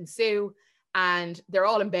with Ekin Su, and they're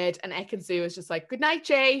all in bed, and Ekin Su is just like, good night,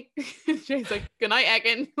 Jay. Jay's like, good night,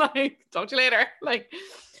 Ekin. Like, talk to you later. Like,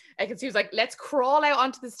 Ekin Su's like, let's crawl out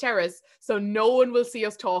onto this terrace so no one will see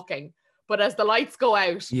us talking. But as the lights go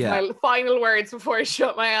out, my final words before I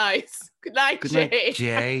shut my eyes. Good night, Jay. Good night,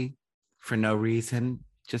 Jay. For no reason,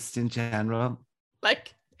 just in general.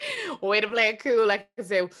 Like, way to play it cool, Ekin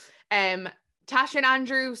Su. Tasha and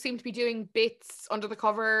Andrew seem to be doing bits under the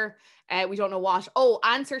cover. We don't know what. Oh,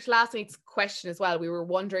 answer to last night's question as well. We were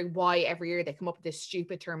wondering why every year they come up with this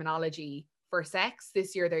stupid terminology for sex.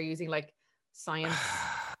 This year they're using like science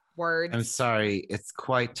words. I'm sorry. It's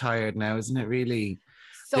quite tired now, isn't it, really?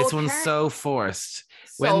 So this one's so forced.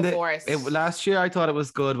 Forced. Last year I thought it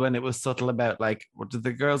was good when it was subtle about like, what did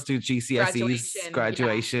the girls do? GCSEs,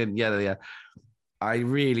 graduation. Yeah. I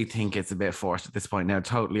really think it's a bit forced at this point now,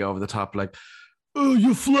 totally over the top. Like, oh,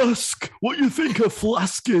 you flask. What you think a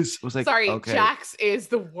flask is? I was like, sorry, okay. Jax is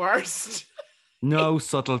the worst. No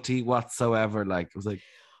subtlety whatsoever. Like, it was like,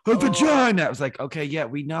 a vagina. I was like, okay, yeah,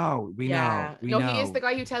 we know. We know. He is the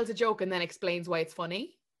guy who tells a joke and then explains why it's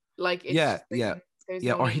funny. Like, it's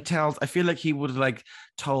or he tells, I feel like he would have like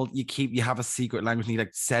told you have a secret language and he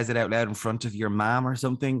like says it out loud in front of your mom or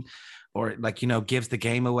something. Or like, gives the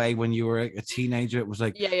game away when you were a teenager. It was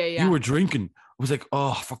like, you were drinking. It was like,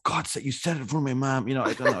 oh, for God's sake, you said it for my mom.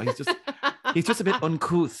 I don't know. He's just a bit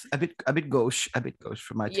uncouth, a bit gauche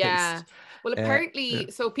for my taste. Well,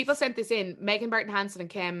 apparently, so people sent this in. Megan Barton Hansen and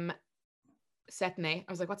Kim Setney,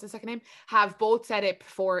 I was like, what's the second name? Have both said it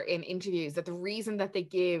before in interviews that the reason that they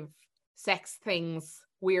give sex things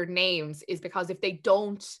weird names is because if they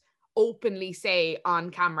don't openly say on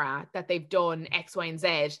camera that they've done X, Y, and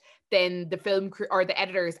Z, then the film crew or the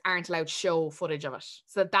editors aren't allowed to show footage of it.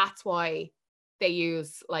 So that's why they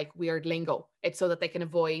use like weird lingo. It's so that they can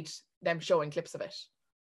avoid them showing clips of it,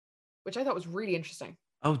 which I thought was really interesting.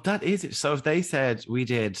 Oh, that is it. So if they said we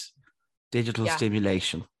did digital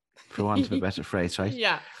stimulation, for want of a better phrase, right?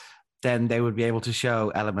 Yeah. Then they would be able to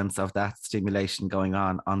show elements of that stimulation going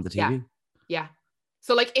on the TV. Yeah.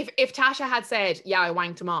 So like if Tasha had said, yeah, I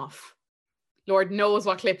wanked him off, Lord knows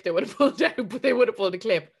what clip they would have pulled out, but they would have pulled a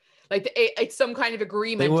clip. Like it's some kind of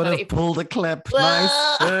agreement. They would have pulled a clip.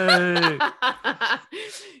 Nice. Hey.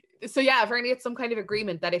 So yeah, apparently it's some kind of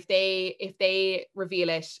agreement that if they reveal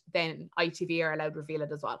it, then ITV are allowed to reveal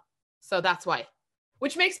it as well. So that's why.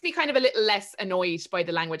 Which makes me kind of a little less annoyed by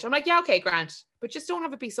the language. I'm like, yeah, okay, Grant, but just don't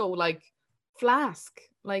have it be so like flask.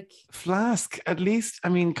 Like flask, at least. I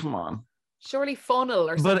mean, come on. Surely funnel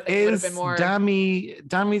or something. But is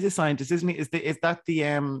Dammy's a scientist, isn't he?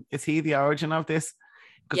 Is he the origin of this?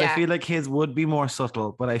 Because I feel like his would be more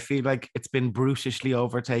subtle, but I feel like it's been brutishly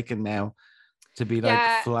overtaken now to be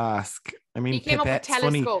like flask. I mean, he came up with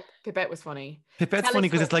telescope. Pipette was funny. Pipette's funny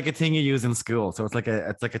because it's like a thing you use in school, so it's like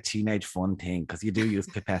a teenage fun thing because you do use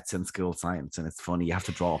pipettes in school science, and it's funny. You have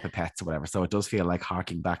to draw pipettes or whatever, so it does feel like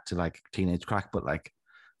harking back to like teenage crack, but like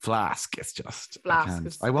flask. It's just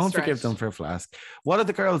flask. I won't forgive them for a flask. What are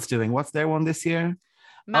the girls doing? What's their one this year?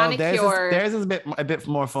 Manicure. Theirs is a bit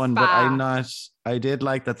more fun, but I did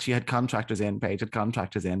like that she had contractors in. Paige had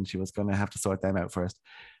contractors in. She was going to have to sort them out first.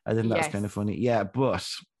 I think that was kind of funny. Yeah, but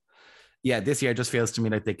this year just feels to me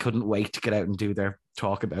like they couldn't wait to get out and do their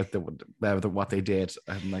talk about what they did.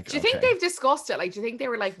 I'm like, do you think they've discussed it? Like, do you think they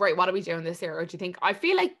were like, right, what are we doing this year? Or do you think, I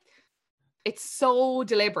feel like it's so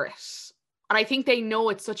deliberate. And I think they know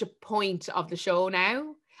it's such a point of the show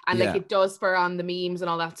now. And like it does spur on the memes and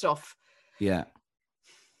all that stuff. Yeah.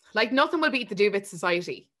 Like nothing will beat the Do Bit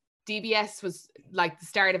Society. DBS was like the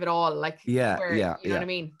start of it all. Like, you know what I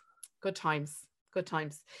mean? Good times.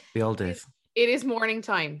 The old days. It is morning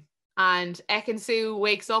time. And Ekin-Su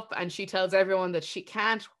wakes up and she tells everyone that she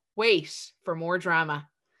can't wait for more drama.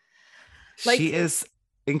 Like, she is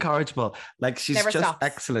incorrigible. Like, she's just stops.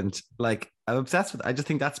 Excellent. Like, I'm obsessed with it. I just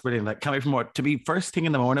think that's brilliant. Like, can't wait for more. To be first thing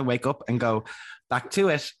in the morning, wake up and go back to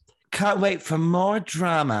it. Can't wait for more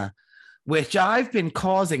drama. Which I've been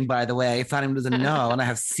causing, by the way, if anyone doesn't know. And I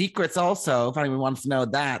have secrets also, if anyone wants to know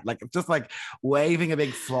that. Like, it's just like waving a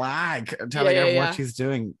big flag and telling everyone what she's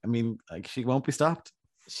doing. I mean, like, she won't be stopped.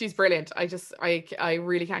 She's brilliant. I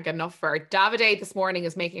really can't get enough of her. Davide this morning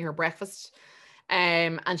is making her breakfast.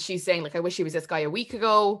 And she's saying, like, I wish he was this guy a week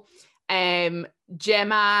ago.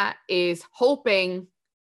 Gemma is hoping,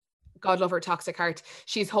 God love her toxic heart,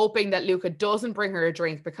 she's hoping that Luca doesn't bring her a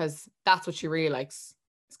drink because that's what she really likes.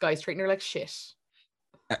 This guy's treating her like shit.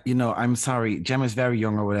 I'm sorry. Gemma's very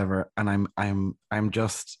young or whatever, and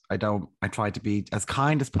I try to be as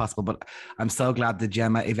kind as possible, but I'm so glad the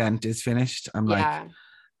Gemma event is finished. I'm like,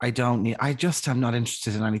 I'm not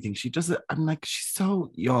interested in anything. She does it. I'm like, she's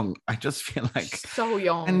so young. I just feel like so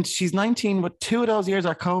young, and she's 19, but 2 of those years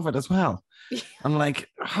are COVID as well. I'm like,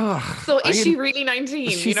 so is she really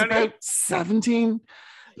 19? She's about 17.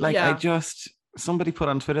 Like, somebody put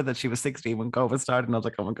on Twitter that she was 16 when COVID started, and I was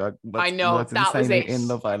like, oh my God, I know that was it in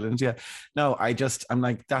Love Island. Yeah, no, I'm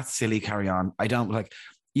like, that's silly. Carry on. I don't like.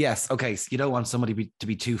 Yes, okay. So you don't want somebody to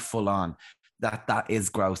be too full on. That is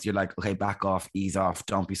gross. You're like, okay, back off, ease off.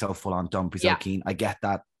 Don't be so full on. Don't be so keen. I get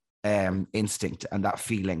that instinct and that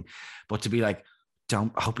feeling, but to be like, I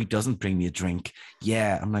hope he doesn't bring me a drink.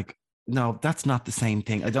 Yeah, I'm like, no, that's not the same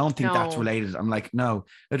thing. I don't think that's related. I'm like, no,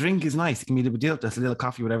 a drink is nice. It can be a deal, just a little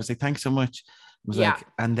coffee, whatever. Say thanks so much. I was like,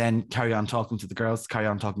 and then carry on talking to the girls, carry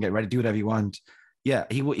on talking, get ready, do whatever you want. Yeah,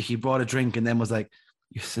 he brought a drink and then was like,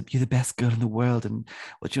 you're the best girl in the world, and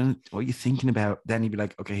what are you thinking about? Then he'd be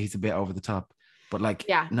like, okay, he's a bit over the top. But like,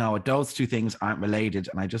 no, those two things aren't related.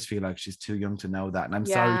 And I just feel like she's too young to know that. And I'm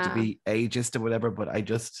sorry to be ageist or whatever, but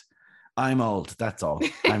I'm old. That's all.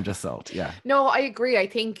 I'm just old. Yeah. No, I agree. I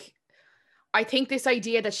think this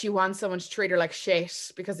idea that she wants someone to treat her like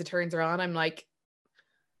shit because it turns her on, I'm like,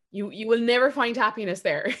 you will never find happiness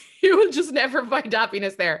there. You will just never find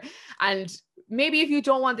happiness there. And maybe if you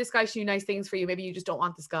don't want this guy to do nice things for you, maybe you just don't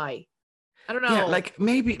want this guy. I don't know. Yeah, like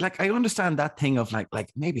maybe, like I understand that thing of like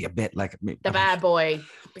maybe a bit like the bad boy,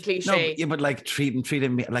 the cliche. No, yeah, but like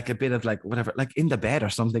treating me like a bit of like whatever, like in the bed or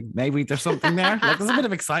something. Maybe there's something there. Like there's a bit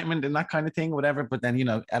of excitement in that kind of thing, whatever. But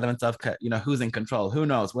then elements of who's in control, who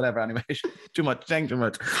knows, whatever. Anyway, too much, saying too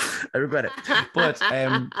much. I regret it.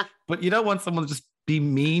 But you don't want someone to just be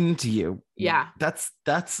mean to you. Yeah, that's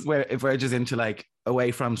where it verges into like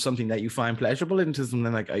away from something that you find pleasurable into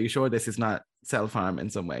something like, are you sure this is not self-harm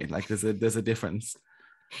in some way? Like there's a difference.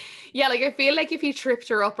 Yeah, like I feel like if he tripped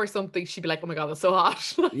her up or something, she'd be like, oh my God, that's so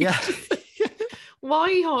hot. Like, yeah.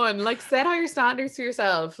 Why, hon? Like set higher standards for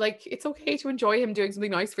yourself. Like it's okay to enjoy him doing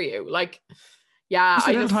something nice for you. Like, yeah. It's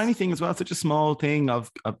a little tiny thing as well. Such a small thing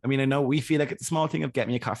of I mean, I know we feel like it's a small thing of get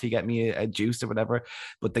me a coffee, get me a juice or whatever,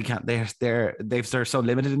 but they can't, they're so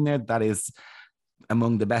limited in there. That is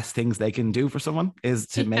among the best things they can do for someone is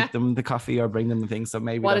to make them the coffee or bring them the thing. So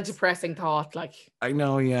maybe what a depressing thought. Like, I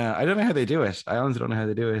know, yeah. I don't know how they do it. I honestly don't know how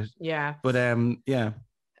they do it. Yeah. But yeah.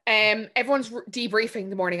 Everyone's debriefing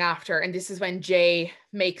the morning after, and this is when Jay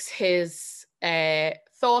makes his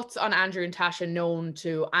thoughts on Andrew and Tasha known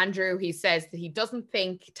to Andrew. He says that he doesn't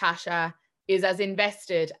think Tasha is as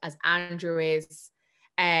invested as Andrew is.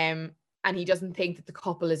 And he doesn't think that the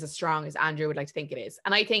couple is as strong as Andrew would like to think it is.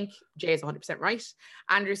 And I think Jay is 100% right.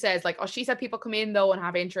 Andrew says, like, oh, she said people come in though and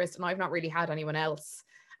have interest, and I've not really had anyone else.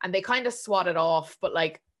 And they kind of swat it off. But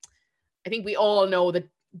like, I think we all know that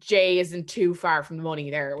Jay isn't too far from the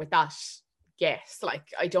money there with that guess. Like,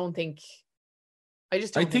 I just don't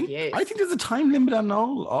think he is. I think there's a time limit on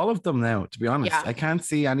all of them now, to be honest. Yeah. I can't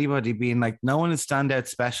see anybody being like, no one is standout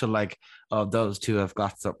special, like, oh, those two have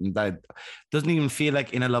got something. That doesn't even feel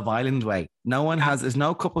like in a Love Island way. No one has, there's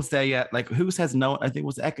no couples there yet. Like, who says no? I think it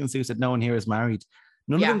was Ekins who said no one here is married.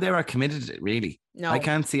 None of them there are committed, really. No. I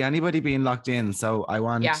can't see anybody being locked in. So I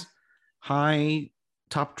want high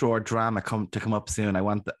top drawer drama to come up soon. I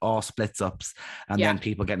want all splits ups and then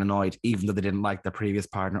people getting annoyed even though they didn't like their previous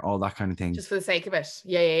partner, all that kind of thing, just for the sake of it.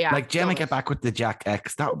 Yeah like Gemma get back with the Jack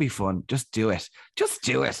X. That would be fun. Just do it.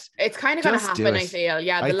 It's kind of gonna happen. I feel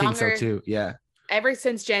I think so too. Yeah, ever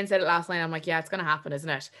since Jen said it last night, I'm like, yeah, it's gonna happen, isn't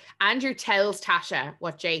it? Andrew tells Tasha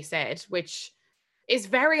what Jay said, which is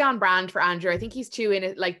very on brand for Andrew. I think he's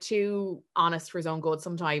too honest for his own good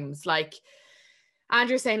sometimes. Like,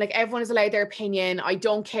 Andrew's saying, like, everyone is allowed their opinion. I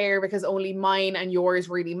don't care because only mine and yours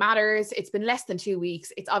really matters. It's been less than 2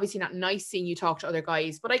 weeks. It's obviously not nice seeing you talk to other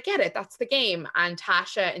guys, but I get it. That's the game. And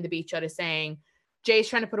Tasha in the beach hut is saying, Jay's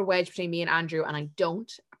trying to put a wedge between me and Andrew, and I don't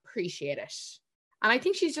appreciate it. And I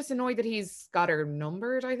think she's just annoyed that he's got her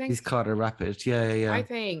numbered, I think. He's caught her rapid. Yeah. I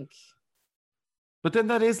think. But then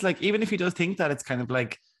that is like, even if he does think that, it's kind of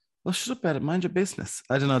like, well, shut up about it. Mind your business.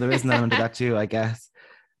 I don't know. There is an element of that too, I guess.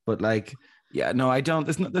 But like, yeah, no, I don't.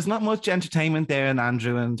 There's not much entertainment there in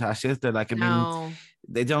Andrew and Tasha. They're like, I mean,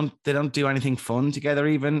 they don't do anything fun together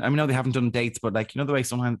even. I mean, no, they haven't done dates, but like, you know, the way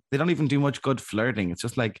sometimes they don't even do much good flirting. It's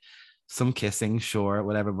just like some kissing, sure,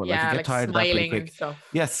 whatever. But like, you get tired of that pretty quick.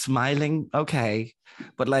 Yeah, smiling, okay.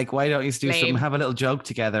 But like, why don't you do something, have a little joke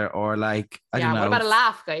together, or like, I don't know. What about a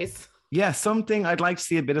laugh, guys? Yeah, something. I'd like to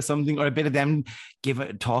see a bit of something, or a bit of them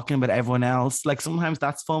talking about everyone else. Like, sometimes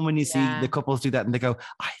that's fun when you see the couples do that and they go,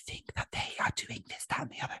 I think that they are doing this, that, and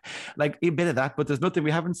the other. Like, a bit of that, but there's nothing.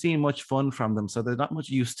 We haven't seen much fun from them, so there's not much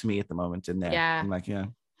use to me at the moment in there. Yeah. I'm like, yeah.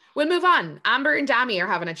 We'll move on. Amber and Dami are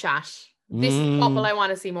having a chat. This couple I want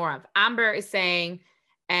to see more of. Amber is saying,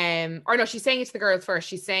 or no, she's saying it to the girls first.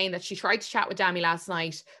 She's saying that she tried to chat with Dami last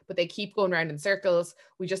night, but they keep going around in circles.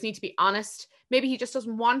 We just need to be honest. Maybe he just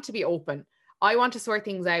doesn't want to be open. I want to sort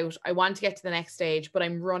things out. I want to get to the next stage, but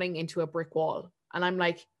I'm running into a brick wall. And I'm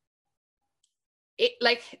like,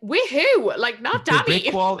 with who? Like, not Dami. The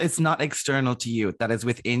brick wall is not external to you. That is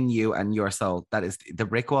within you and your soul. That is, the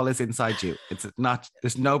brick wall is inside you. It's not,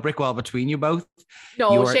 there's no brick wall between you both.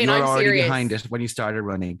 No, Shane, you're I'm already serious. behind it when you started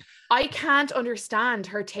running. I can't understand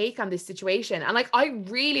her take on this situation. And like, I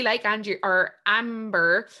really like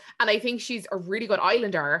Amber, and I think she's a really good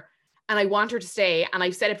Islander. And I want her to stay. And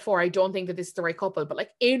I've said it before, I don't think that this is the right couple. But like,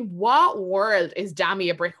 in what world is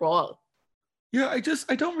Dami a brick wall? Yeah,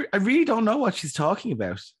 I really don't know what she's talking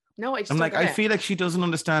about. No, I'm like, I feel like she doesn't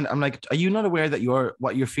understand. I'm like, are you not aware that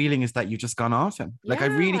what you're feeling is that you've just gone off him? Like, I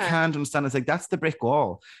really can't understand. It's like, that's the brick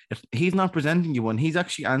wall. If he's not presenting you one, he's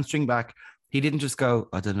actually answering back. He didn't just go,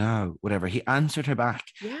 I don't know, whatever. He answered her back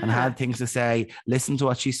and had things to say, listened to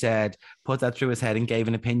what she said, put that through his head and gave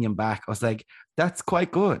an opinion back. I was like, that's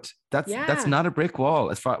quite good. That's not a brick wall.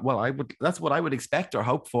 That's what I would expect or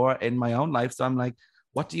hope for in my own life. So I'm like,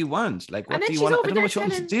 what do you want? Like, what do you want? I don't know what you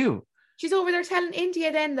want to do. She's over there telling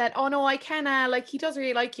India then that, oh no, I can't, like, he does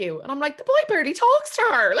really like you. And I'm like, the boy barely talks to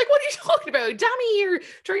her. Like, what are you talking about? Dami, you're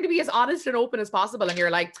trying to be as honest and open as possible. And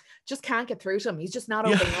you're like, just can't get through to him. He's just not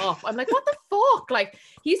opening up. I'm like, what the fuck? Like,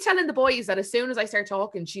 he's telling the boys that as soon as I start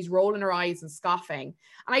talking, she's rolling her eyes and scoffing.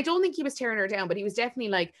 And I don't think he was tearing her down, but he was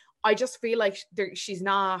definitely like, I just feel like she's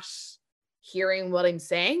not hearing what I'm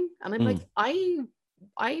saying. And I'm like,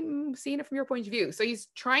 I'm seeing it from your point of view. So he's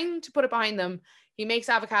trying to put it behind them. He makes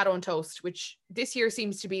avocado on toast, which this year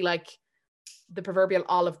seems to be like the proverbial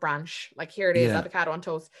olive branch. Like, here it is, avocado on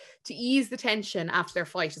toast, to ease the tension after their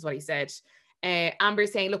fight, is what he said.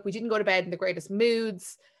 Amber's saying, look, we didn't go to bed in the greatest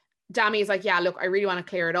moods. Dami is like, yeah, look, I really want to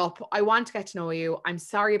clear it up. I want to get to know you. I'm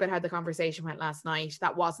sorry about how the conversation went last night.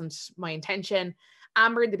 That wasn't my intention.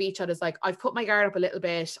 Amber in the beach hut is like, I've put my guard up a little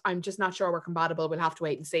bit. I'm just not sure we're compatible. We'll have to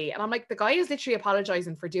wait and see. And I'm like, the guy is literally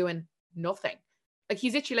apologizing for doing nothing. Like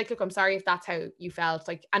he's literally like, look, I'm sorry if that's how you felt.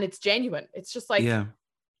 Like, and it's genuine. It's just like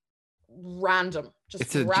random. Just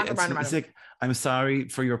it's random. It's like, I'm sorry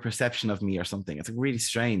for your perception of me or something. It's really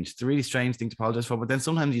strange. It's a really strange thing to apologize for. But then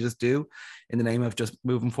sometimes you just do, in the name of just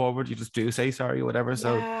moving forward, you just do say sorry or whatever.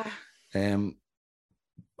 Yeah. So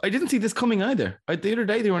I didn't see this coming either. The other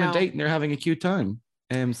day they were on a date and they're having a cute time.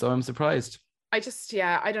 So I'm surprised. I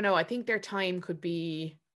don't know. I think their time could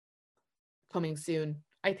be coming soon.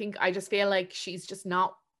 I just feel like she's just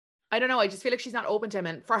not, I don't know. I just feel like she's not open to him.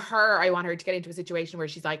 And for her, I want her to get into a situation where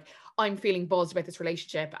she's like, I'm feeling buzzed about this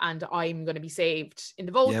relationship and I'm going to be saved in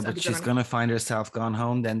the votes. Yeah, but she's going to find herself gone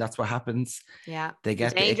home. Then that's what happens. Yeah. They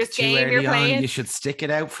get the ick too early on. You should stick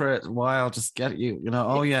it out for a while. Just get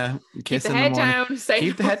oh yeah. Kiss keep the head down.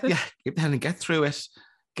 Keep the head and get through it.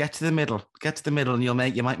 Get to the middle, and you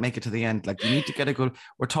might make it to the end. Like you need to get a good.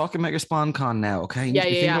 We're talking about your spawn con now, okay?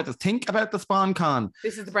 Think about the spawn con.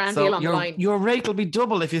 This is the brand deal on the line. Your rate will be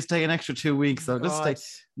double if you stay an extra 2 weeks. So just stay.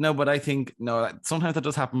 No, but I think sometimes that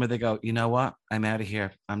does happen where they go, you know what? I'm out of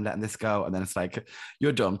here. I'm letting this go, and then it's like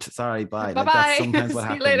you're dumped. Sorry, bye. Bye. Like that's sometimes what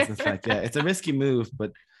happens. It's like it's a risky move,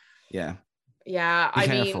 but yeah. Yeah, be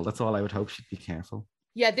careful. That's all I would hope. She'd be careful.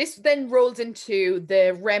 Yeah, this then rolls into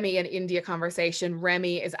the Remy and India conversation.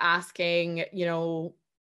 Remy is asking,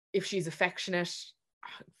 if she's affectionate.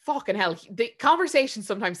 Fucking hell. The conversation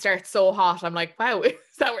sometimes starts so hot. I'm like, wow, is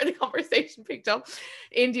that where the conversation picked up?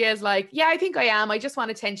 India is like, yeah, I think I am. I just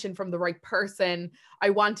want attention from the right person. I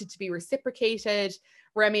want it to be reciprocated.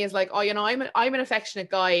 Remy is like, oh, I'm an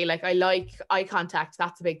affectionate guy. Like, I like eye contact.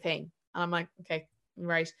 That's a big thing. And I'm like, okay,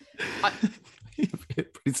 right.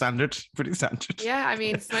 Pretty standard. Yeah, I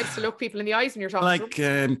mean, it's nice to look people in the eyes when you're talking to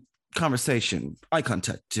them. Conversation, eye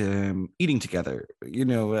contact, eating together,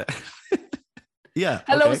 yeah.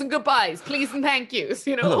 Hellos and goodbyes, please and thank yous,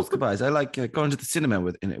 Hellos, goodbyes. I like going to the cinema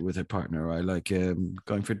with a partner. I like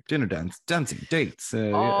going for dinner dancing, dates.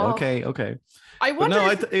 Okay. I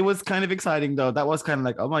wonder it was kind of exciting though. That was kind of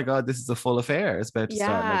like, oh my God, this is a full affair. It's about to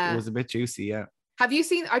start. Like, it was a bit juicy, yeah. Have you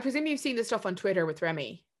seen, I presume you've seen the stuff on Twitter with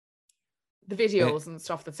Remy? The videos and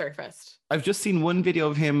stuff that surfaced. I've just seen one video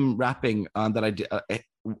of him rapping that I did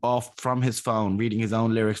off from his phone, reading his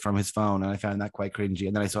own lyrics from his phone, and I found that quite cringy.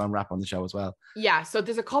 And then I saw him rap on the show as well. Yeah, so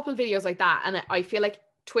there's a couple of videos like that, and I feel like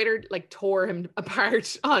Twitter like tore him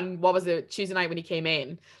apart on what was it, Tuesday night when he came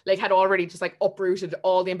in. Like had already just like uprooted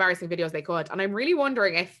all the embarrassing videos they could, and I'm really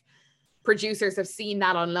wondering if producers have seen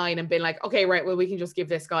that online and been like, okay, right, well we can just give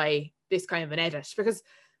this guy this kind of an edit, because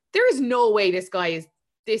there is no way this guy is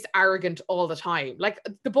this arrogant all the time. Like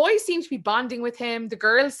the boys seem to be bonding with him. The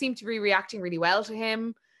girls seem to be reacting really well to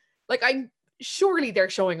him. Like surely they're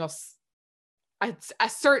showing us a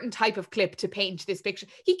certain type of clip to paint this picture.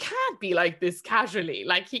 He can't be like this casually.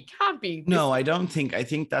 Like he can't be. No, I don't think. I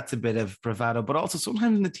think that's a bit of bravado, but also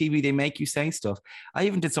sometimes in the TV, they make you say stuff. I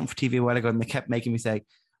even did something for TV a while ago and they kept making me say,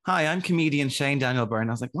 hi, I'm comedian Shane Daniel Byrne.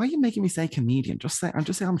 I was like, why are you making me say comedian? I'm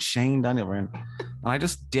just saying I'm Shane Daniel Byrne. And I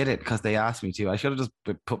just did it because they asked me to. I should have just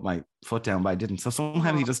put my foot down, but I didn't. So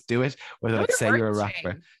sometimes you just do it, where they're like, say you're a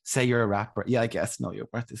rapper. Shane. Say you're a rapper. Yeah, I guess. No, your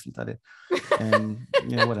birth isn't that it?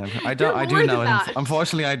 Yeah, whatever. I do know it.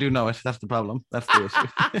 Unfortunately, I do know it. That's the problem. That's the issue.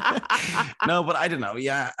 No, but I don't know.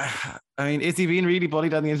 Yeah. I mean, is he being really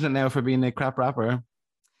bullied on the internet now for being a crap rapper?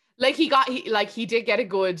 Like he did get a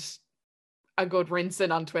good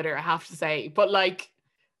rinsing on Twitter, I have to say. But like,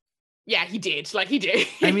 yeah, he did. Like he did.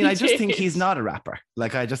 I mean, I just think he's not a rapper.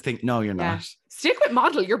 Like, I just think, no, you're not. Stick with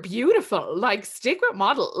model. You're beautiful. Like, stick with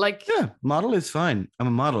model. Like, yeah, model is fine. I'm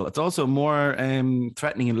a model. It's also more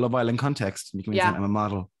threatening in Love Island context. You can say I'm a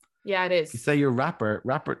model. Yeah, it is. You say you're a rapper.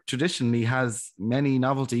 Rapper traditionally has many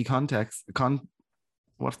novelty contexts.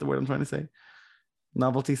 What's the word I'm trying to say?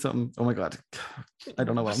 Novelty something. Oh my God. I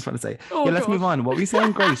don't know what I'm trying to say. Let's move on. What were we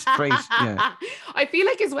saying? Great. Yeah. I feel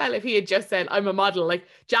like as well, if he had just said, I'm a model, like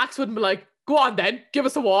Jax wouldn't be like, go on then, give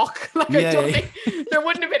us a walk. Like I don't think there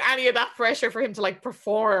wouldn't have been any of that pressure for him to like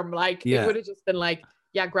perform. Like it would have just been like,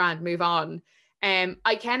 yeah, grand, move on.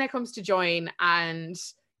 Ikenna comes to join and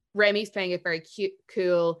Remy's playing it very cute,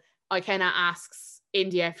 cool. Ikenna asks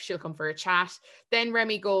India if she'll come for a chat. Then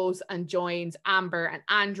Remy goes and joins Amber and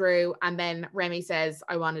Andrew, and then Remy says,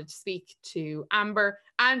 I wanted to speak to Amber.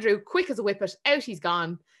 Andrew, quick as a whippet, out he's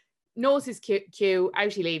gone, knows his cue,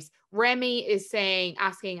 out he leaves. Remy is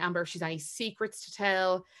asking Amber if she's any secrets to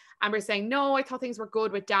tell. Amber's saying, no, I thought things were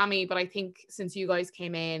good with Dami, but I think since you guys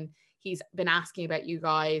came in, he's been asking about you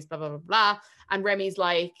guys, blah, blah, blah, blah. And Remy's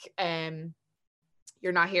like,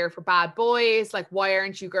 you're not here for bad boys. Like, why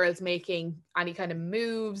aren't you girls making any kind of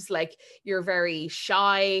moves? Like, you're very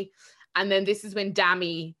shy. And then this is when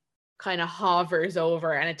Dami kind of hovers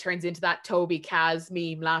over, and it turns into that Toby Kaz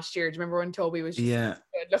meme last year. Do you remember when Toby was just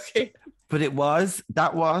good looking? But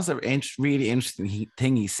that was a really interesting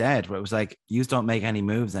thing he said, where it was like, you don't make any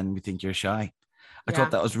moves and we think you're shy. I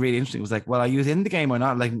thought that was really interesting. It was like, well, are you in the game or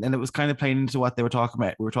not? Like, and it was kind of playing into what they were talking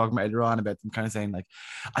about. We were talking about earlier on about them kind of saying like,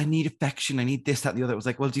 I need affection, I need this, that, and the other. It was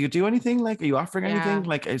like, well, do you do anything? Like, are you offering anything?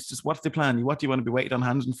 Like, it's just, what's the plan? What do you want to be waiting on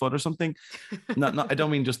hand and foot or something? Not. I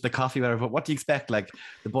don't mean just the coffee, whatever. But what do you expect? Like,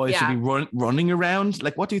 the boys should be running around.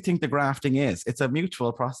 Like, what do you think the grafting is? It's a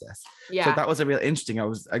mutual process. Yeah. So that was a real interesting.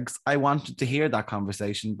 I wanted to hear that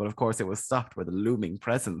conversation, but of course, it was stopped by the looming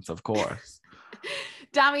presence, of course.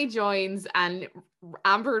 Dami joins and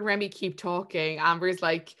Amber and Remy keep talking. Amber's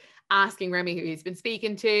like asking Remy who he's been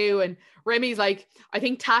speaking to, and Remy's like, I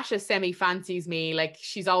think Tasha semi fancies me, like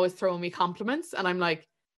she's always throwing me compliments. And I'm like,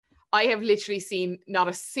 I have literally seen not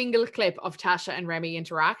a single clip of Tasha and Remy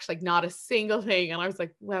interact, like not a single thing. And I was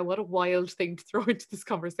like, wow, what a wild thing to throw into this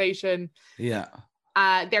conversation. Yeah.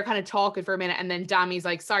 They're kind of talking for a minute, and then Dami's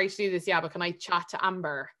like, sorry to do this, but can I chat to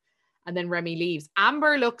Amber? And then Remy leaves.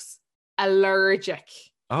 Amber looks allergic.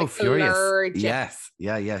 Oh, furious. Allergic. Yes.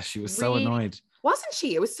 Yeah. She was so annoyed. Wasn't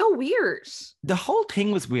she? It was so weird. The whole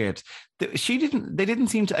thing was weird. They didn't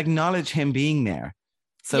seem to acknowledge him being there.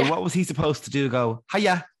 So what was he supposed to do? Go,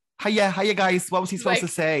 hiya guys. What was he supposed to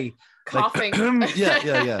say? Coughing. Like,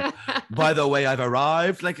 yeah. By the way, I've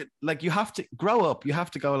arrived. Like you have to grow up. You have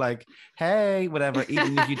to go like, hey, whatever.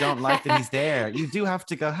 Even if you don't like that he's there, you do have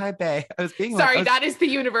to go, hi, babe. I was being sorry. That is the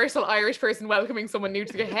universal Irish person welcoming someone new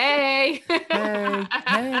to go, hey, hey.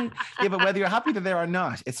 Yeah, but whether you're happy they're there or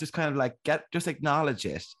not, it's just kind of like just acknowledge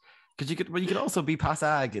it, because you could also be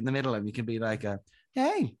passag in the middle, and you can be like,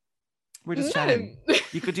 hey. We're just chatting.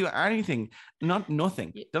 You could do anything,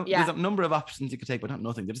 nothing. There's a number of options you could take, but not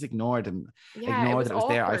nothing. They just ignored him. Ignored that it was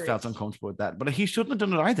there. I felt uncomfortable with that. But he shouldn't have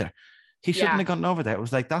done it either. He shouldn't have gotten over there. It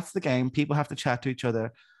was like, that's the game. People have to chat to each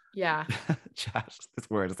other. Yeah. Chat. This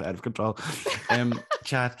word is out of control.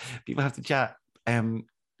 Chat. People have to chat.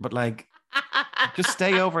 But like, just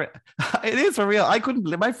stay over it. It is for real. I couldn't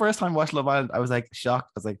believe my first time watching Love Island. I was like shocked.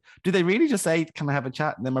 I was like, do they really just say, can I have a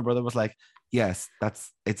chat? And then my brother was like, yes,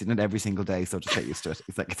 it's in it every single day, so just get used to it.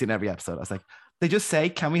 It's like, it's in every episode. I was like, they just say,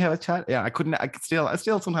 can we have a chat? Yeah, I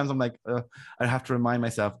still sometimes I'm like, I have to remind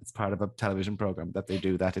myself it's part of a television program that they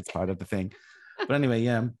do that. It's part of the thing. But anyway,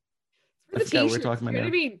 yeah. I forgot what we're talking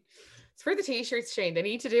about now. It's for the t-shirts, Shane. They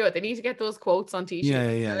need to do it. They need to get those quotes on t-shirts.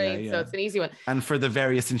 Yeah. So it's an easy one. And for the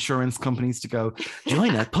various insurance companies to go,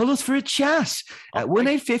 join us, pull us for a chat at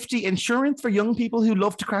 1-850 insurance for young people who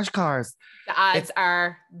love to crash cars. The ads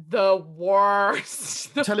are the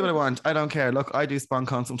worst. Tell you what I want. I don't care. Look, I do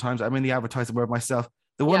SponCon sometimes. I'm in the advertising world myself.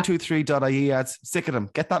 The 123.ie ads, sick of them.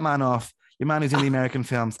 Get that man off. Your man who's in the American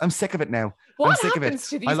films. I'm sick of it now. I'm sick of it.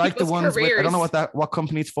 I like the ones with, I don't know what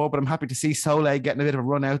company it's for, but I'm happy to see Soleil getting a bit of a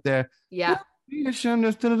run out there. Yeah.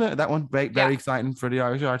 That one, very exciting for the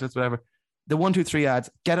Irish artists, whatever. The 123 ads,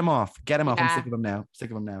 get them off. I'm sick of them now.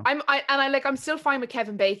 I'm still fine with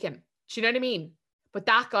Kevin Bacon. Do you know what I mean? But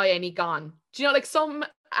that guy, and he gone. Do you know, like some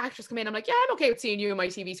actors come in, I'm like, yeah, I'm okay with seeing you on my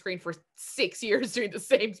TV screen for 6 years doing the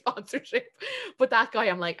same sponsorship. But that guy,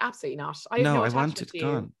 I'm like, absolutely not. I want it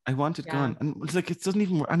gone. I want it gone. And it's like, it doesn't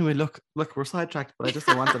even work. Anyway, look, we're sidetracked, but I just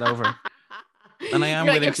want it over. And I am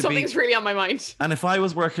willing to something's really on my mind. And if I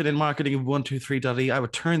was working in marketing of 123.e, I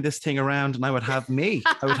would turn this thing around and I would have me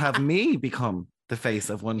become the face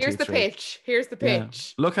of 123. Here's the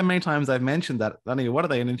pitch. Look how many times I've mentioned that. Anyway, what are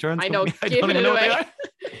they, an insurance company? I don't even know what they are.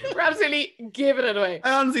 We're absolutely giving it away.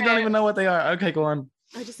 I honestly don't even know what they are. Okay, go on.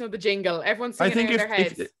 I just know the jingle. Everyone's singing it in their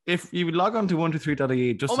heads. If you would log on to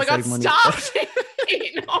 123.e just to save money. Stop!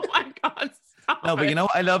 Oh my God, stop. No, but you know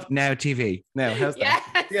what I love? Now TV. Now, how's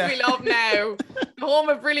that? Yes, we love Now. The home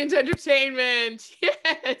of brilliant entertainment.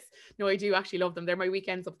 Yes. No, I do actually love them. They're my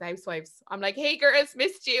weekends of the Housewives. I'm like, hey girls,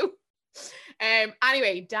 missed you.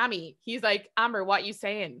 Anyway, Dami, he's like, Amber, what you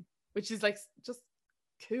saying? Which is like just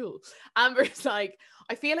cool. Amber's like,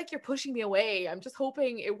 I feel like you're pushing me away. I'm just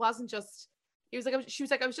hoping it wasn't just. She was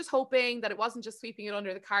like, I was just hoping that it wasn't just sweeping it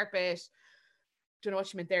under the carpet. Don't know what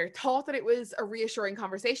she meant there. Thought that it was a reassuring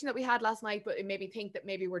conversation that we had last night, but it made me think that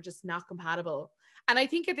maybe we're just not compatible. And I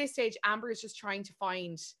think at this stage, Amber is just trying to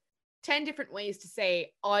find 10 different ways to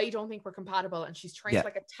say, I don't think we're compatible. And she's trying to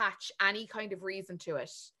like attach any kind of reason to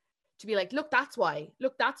it. To be like, look, that's why.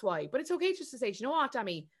 But it's okay just to say, you know what, Dami,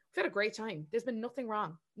 we've had a great time. There's been nothing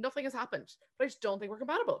wrong. Nothing has happened. But I just don't think we're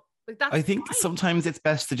compatible. Like that's I think sometimes it's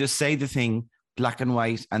best to just say the thing black and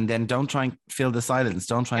white, and then don't try and fill the silence.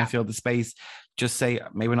 Don't try and fill the space. just say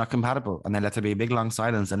maybe we're not compatible, and then let there be a big long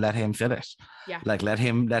silence and let him fill it. Yeah. Like let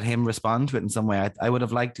him respond to it in some way. I would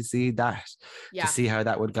have liked to see that, to see how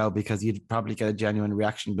that would go, because you'd probably get a genuine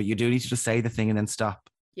reaction, but you do need to just say the thing and then stop.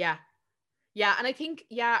 Yeah. Yeah. And I think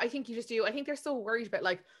you just do. I think they're so worried about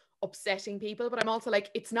like upsetting people, but I'm also like,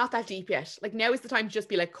 it's not that deep yet. Like now is the time to just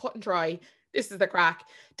be like cut and dry. This is the crack.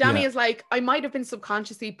 Dami is like, I might have been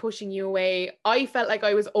subconsciously pushing you away. I felt like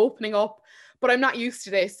I was opening up, but I'm not used to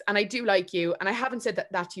this. And I do like you. And I haven't said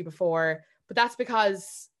that to you before, but that's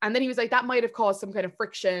because, and then he was like, that might have caused some kind of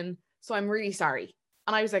friction. So I'm really sorry.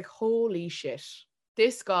 And I was like, holy shit,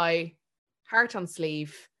 this guy, heart on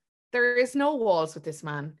sleeve. There is no walls with this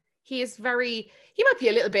man. He might be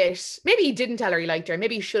a little bit, maybe he didn't tell her he liked her.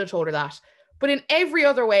 Maybe he should have told her that. But in every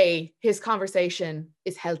other way, his conversation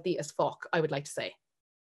is healthy as fuck, I would like to say.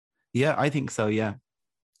 Yeah, I think so. Yeah.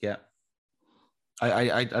 Yeah.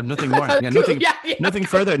 I have nothing more. Yeah, nothing. Nothing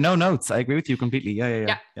further. No notes. I agree with you completely.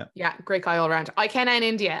 Yeah. Great guy all around. Ikenna in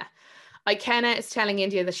India. Ikenna is telling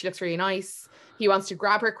India that she looks really nice. He wants to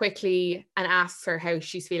grab her quickly and asks her how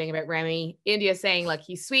she's feeling about Remy. India saying like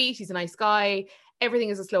he's sweet, he's a nice guy. Everything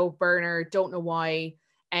is a slow burner. Don't know why.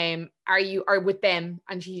 Are with them?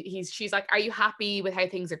 And she's like, are you happy with how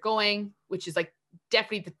things are going? Which is like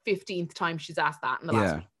definitely the 15th time she's asked that in the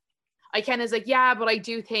last week. Ikenna's like, yeah, but I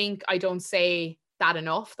do think I don't say that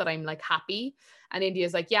enough, that I'm like happy. And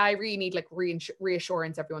India's like, yeah, I really need like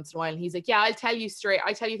reassurance every once in a while. And he's like, yeah, I tell you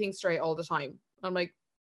things straight all the time. And I'm like,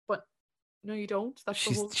 but no, you don't.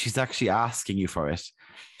 She's actually asking you for it.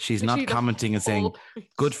 She's not commenting and saying,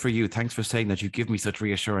 good for you. Thanks for saying that. You give me such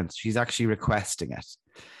reassurance. She's actually requesting it.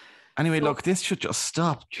 Anyway, look, this should just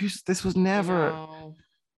stop. Jeez, this was never,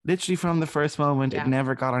 literally from the first moment, it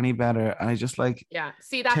never got any better. And I just like,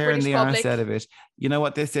 see that tearing British the public arse out of it. You know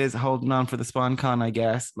what this is? Holding on for the SpawnCon, I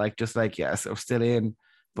guess. Like, just like, yes, I'm still in.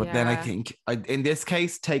 But then I think, in this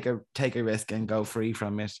case, take a risk and go free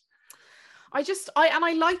from it.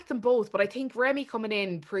 I like them both, but I think Remy coming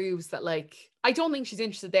in proves that, like, I don't think she's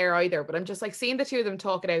interested there either, but I'm just like seeing the two of them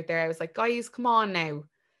talking out there. I was like, guys, come on now.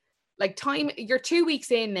 Like, you're 2 weeks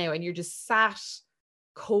in now and you're just sat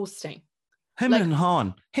coasting. Him and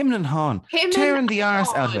Han, tearing the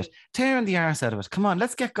arse out of it. Come on,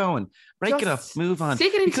 let's get going. Break it up, move on.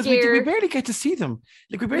 Because we barely get to see them.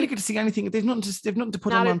 Like, we barely get to see anything. They've nothing to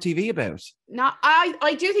put on TV about.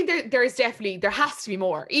 I do think there has to be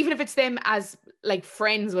more, even if it's them as like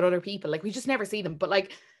friends with other people. Like, we just never see them, but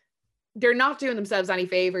like, they're not doing themselves any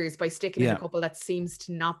favors by sticking in a couple that seems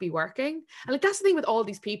to not be working. And like, that's the thing with all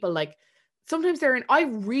these people. Like, sometimes I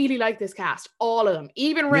really like this cast, all of them,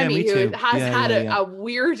 even Remy, who has had a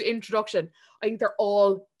weird introduction. I think they're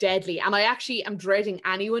all deadly. And I actually am dreading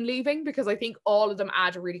anyone leaving, because I think all of them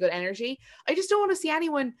add a really good energy. I just don't want to see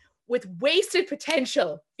anyone with wasted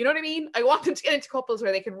potential. You know what I mean? I want them to get into couples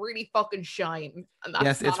where they can really fucking shine. And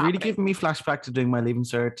that's it's really giving me flashback to doing my Leaving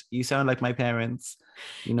Cert. You sound like my parents.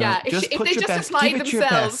 You know, if they just apply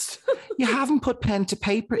themselves. You haven't put pen to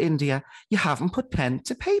paper, India. You haven't put pen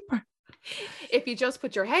to paper. If you just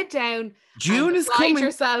put your head down, June is coming.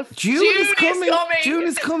 Yourself. June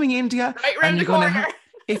is coming, India. Right around the corner.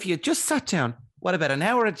 If you just sat down, what about an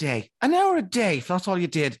hour a day? An hour a day, if that's all you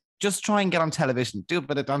did. Just try and get on television. Do a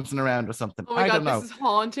bit of dancing around or something. Oh my God, don't know. This is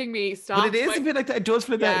haunting me. Stop. But it is a bit like that. It does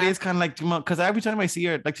feel that it is kind of like, because every time I see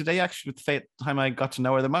her, like today, actually, with the time I got to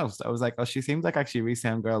know her the most, I was like, oh, she seems like actually a really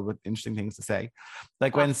sound girl with interesting things to say.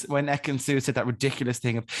 Like when Ek and Sue said that ridiculous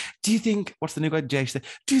thing of, do you think, what's the new guy, Jay? She said,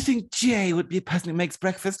 do you think Jay would be a person who makes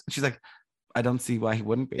breakfast? And she's like, I don't see why he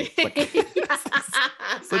wouldn't be. Like,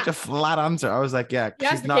 such a flat answer. I was like,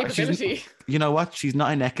 she's not. You know what? She's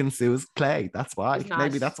not in Ek and Sue's play. That's why.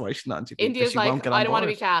 Maybe that's why she's not on TV. India's like, I don't want to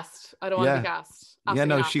be cast. I don't want to be cast.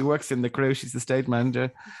 Absolutely not. She works in the crew. She's the stage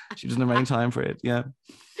manager. She doesn't have any time for it. Yeah.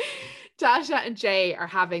 Tasha and Jay are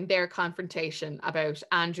having their confrontation about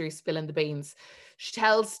Andrew spilling the beans. She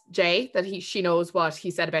tells Jay that she knows what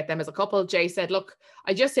he said about them as a couple. Jay said, look,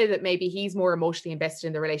 I just said that maybe he's more emotionally invested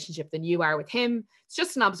in the relationship than you are with him. It's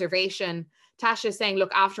just an observation. Tasha is saying,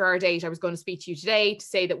 look, after our date, I was going to speak to you today to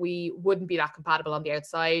say that we wouldn't be that compatible on the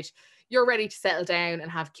outside. You're ready to settle down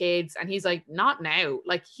and have kids. And he's like, not now.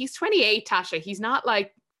 Like, he's 28, Tasha. He's not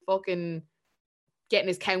like fucking getting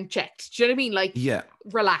his count checked. Do you know what I mean? Like,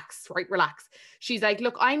 relax, right? Relax. She's like,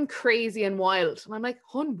 look, I'm crazy and wild. And I'm like,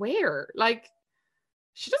 hon, where? Like,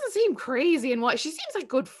 she doesn't seem crazy and wild. She seems like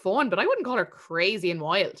good fun, but I wouldn't call her crazy and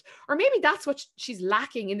wild. Or maybe that's what she's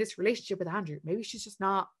lacking in this relationship with Andrew. Maybe she's just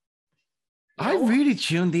not. I really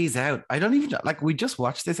tuned these out. I don't even like. We just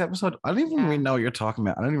watched this episode. I don't even really know what you're talking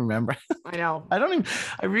about. I don't even remember. I know.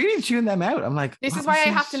 I really tuned them out. I'm like, this is why I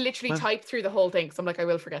have to literally type through the whole thing. Because I'm like, I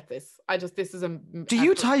will forget this. This is a. Do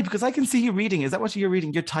you type? Because I can see you reading. Is that what you're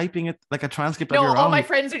reading? You're typing it like a transcript of your own? No, all my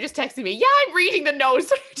friends are just texting me. Yeah, I'm reading the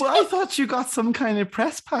notes. Well, I thought you got some kind of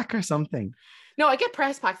press pack or something. No, I get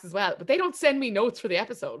press packs as well, but they don't send me notes for the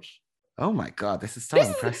episode. Oh my God, this is so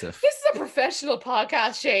impressive. This is a professional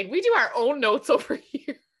podcast, Shane. We do our own notes over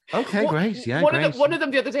here. Okay, great. Yeah, great. One of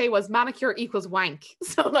them the other day was manicure equals wank.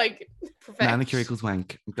 So like, manicure equals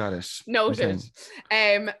wank. Got it. Noted.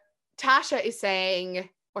 Okay. Tasha is saying,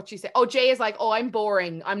 what she say? Oh, Jay is like, oh, I'm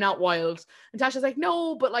boring. I'm not wild. And Tasha's like,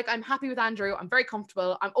 no, but like, I'm happy with Andrew. I'm very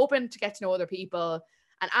comfortable. I'm open to get to know other people.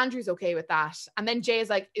 And Andrew's okay with that. And then Jay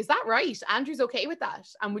is like, is that right? Andrew's okay with that.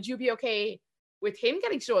 And would you be okay with him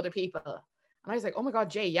getting to know other people? And I was like, oh my God,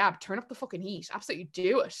 Jay, yeah, turn up the fucking heat. Absolutely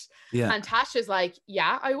do it. Yeah. And Tasha's like,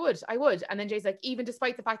 yeah, I would. And then Jay's like, even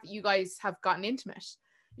despite the fact that you guys have gotten intimate.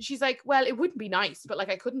 And she's like, well, it wouldn't be nice, but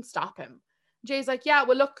like, I couldn't stop him. Jay's like, yeah,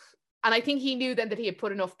 well, look. And I think he knew then that he had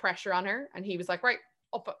put enough pressure on her. And he was like, right,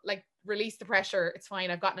 up, like, release the pressure. It's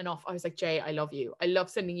fine. I've gotten enough. I was like, Jay, I love you. I love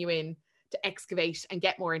sending you in to excavate and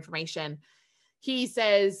get more information. He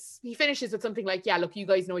finishes with something like, yeah, look, you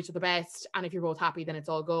guys know each other best. And if you're both happy, then it's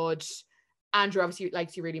all good. Andrew obviously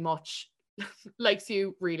likes you really much. Likes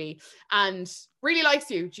you really. And really likes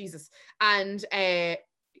you. Jesus. And I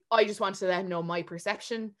just wanted to let him know my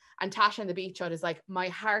perception. And Tasha and the beach hut is like, my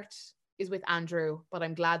heart is with Andrew, but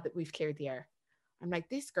I'm glad that we've cleared the air. I'm like,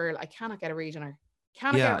 this girl, I cannot get a read on her.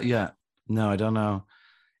 Yeah. No, I don't know.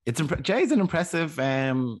 Jay's an impressive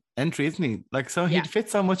entry, isn't he? Like, so he'd fit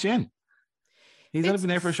so much in. He's only been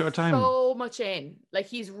there for a short time. So much in. Like,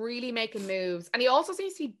 he's really making moves. And he also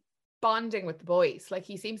seems to be bonding with the boys. Like,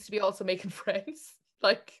 he seems to be also making friends.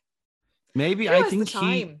 Like, maybe I think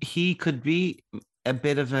he could be a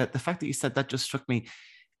bit of the fact that you said that just struck me.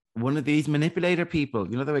 One of these manipulator people,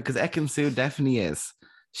 you know, the way, because Ekin-Su definitely is.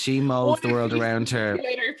 She molds the world around her.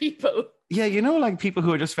 Manipulator people. Yeah, you know, like people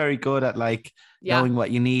who are just very good at like knowing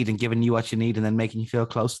what you need and giving you what you need and then making you feel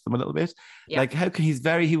close to them a little bit. Yeah. Like how can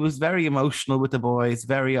he was very emotional with the boys,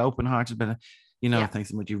 very open-hearted, but you know,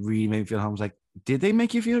 thanks so much. You really made me feel home. I was like, did they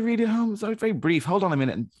make you feel really at home? So it's very brief. Hold on a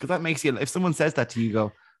minute, because that makes you. If someone says that to you,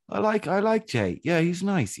 go, I like Jay. Yeah, he's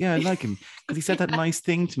nice. Yeah, I like him because he said that nice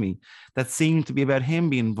thing to me that seemed to be about him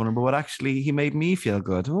being vulnerable, but actually he made me feel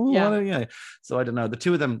good. Oh, yeah. So I don't know. The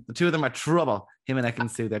two of them are trouble. Him and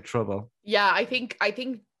Ekin-Su, they're trouble. Yeah, I think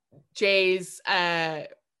Jay's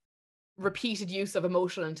repeated use of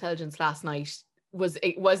emotional intelligence last night was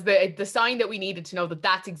the sign that we needed to know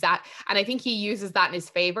that's exact. And I think he uses that in his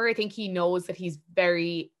favor. I think he knows that he's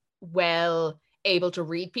very well able to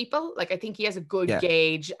read people. Like, I think he has a good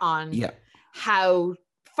gauge on how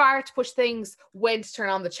far to push things, when to turn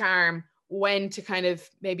on the charm, when to kind of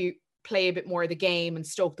maybe play a bit more of the game and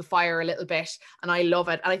stoke the fire a little bit. And I love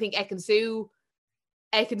it. And I think Ekin-Su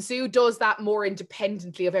does that more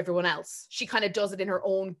independently of everyone else. She kind of does it in her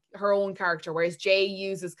own character, whereas Jay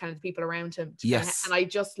uses kind of the people around him. And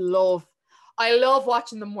I love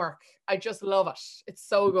watching them work. I just love it. It's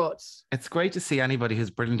so good. It's great to see anybody who's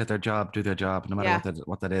brilliant at their job do their job, no matter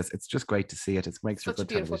what that is. It's just great to see it. It makes for good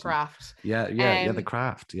beautiful television. Craft. Yeah, the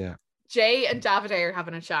craft. Yeah. Jay and Davide are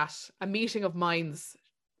having a chat, a meeting of minds,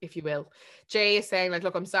 if you will. Jay is saying, like,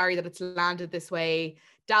 look, I'm sorry that it's landed this way.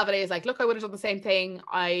 Davide is like, look, I would have done the same thing.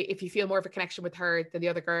 If you feel more of a connection with her than the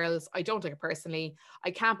other girls, I don't take it personally.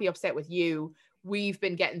 I can't be upset with you. We've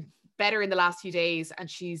been getting better in the last few days,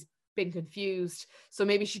 and she's been confused, so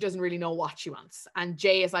maybe she doesn't really know what she wants. And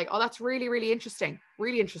Jay is like, oh, that's really, really interesting.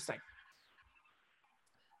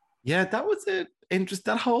 Yeah, that was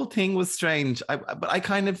that whole thing was strange. But I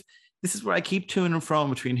kind of, this is where I keep to and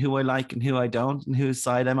from between who I like and who I don't, and whose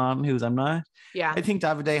side I'm on and whose I'm not. Yeah, I think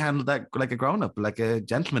Davide handled that like a grown-up, like a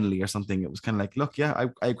gentlemanly or something. It was kind of like, look, I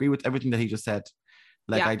agree with everything that he just said.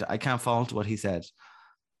 Like, I can't fault what he said.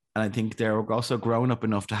 And I think they're also grown up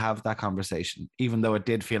enough to have that conversation, even though it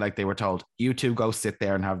did feel like they were told, you two go sit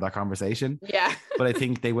there and have that conversation. Yeah. But I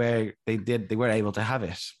think they were able to have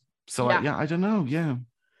it. So I don't know. Yeah.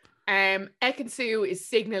 Ekin-Su is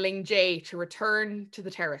signaling Jay to return to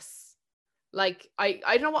the terrace. Like, I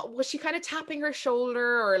don't know what, was she kind of tapping her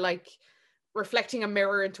shoulder or like reflecting a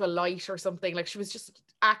mirror into a light or something? Like, she was just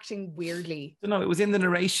acting weirdly. I don't know, it was in the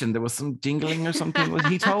narration. There was some jingling or something.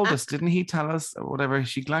 He told us, didn't he tell us, or whatever?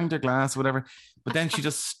 She clanged her glass, whatever. But then she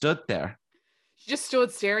just stood there. She just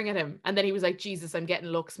stood staring at him. And then he was like, Jesus, I'm getting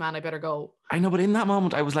looks, man. I better go. I know, but in that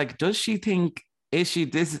moment, I was like, does she think, is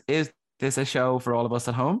this a show for all of us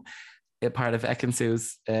at home? A part of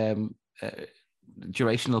Ekin-Su's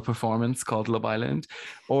durational performance called Love Island,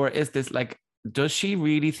 or is this like, does she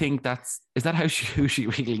really think is that who she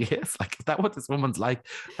really is? Like, is that what this woman's like?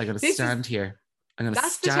 I'm gonna stand here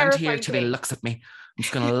till he looks at me. I'm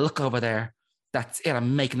just gonna look over there. That's it.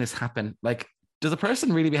 I'm making this happen. Like, does a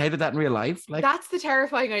person really behave like that in real life? Like, that's the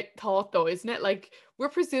terrifying thought, though, isn't it? Like, we're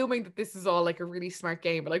presuming that this is all like a really smart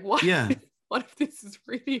game, but like, what? Yeah. What if this is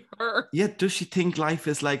really her? Yeah, does she think life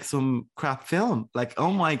is like some crap film? Like,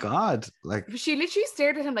 oh my God. Like, she literally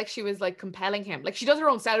stared at him like she was like compelling him. Like, she does her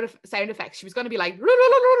own sound effects. She was going to be like,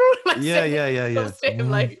 yeah.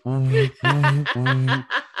 Like,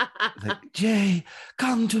 like, Jay,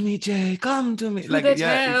 come to me, Jay, come to me. Like,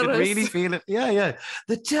 yeah, you could really feel it. Yeah.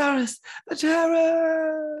 The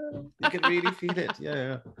terror. You could really feel it.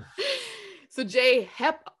 Yeah. So Jay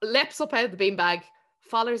leaps up out of the beanbag,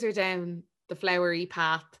 follows her down the flowery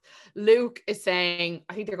path. Luke is saying,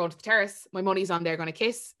 I think they're going to the terrace. My money's on they're going to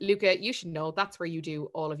kiss. Luca, you should know that's where you do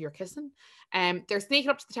all of your kissing. They're sneaking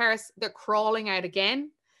up to the terrace. They're crawling out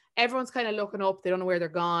again. Everyone's kind of looking up. They don't know where they're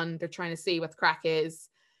gone. They're trying to see what the crack is.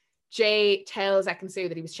 Jay tells Ekin-Su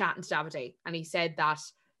that he was chatting to Davide, and he said that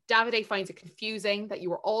Davide finds it confusing that you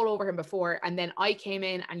were all over him before, and then I came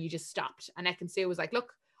in and you just stopped. And Ekin-Su was like,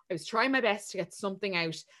 look, I was trying my best to get something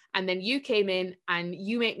out, and then you came in and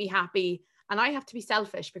you make me happy, and I have to be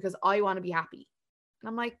selfish because I want to be happy. And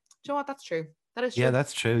I'm like, do you know what? That's true. That is true. Yeah,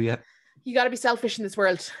 that's true. Yeah. You got to be selfish in this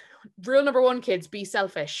world. Rule number 1, kids, be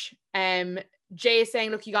selfish. Jay is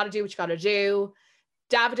saying, look, you got to do what you got to do.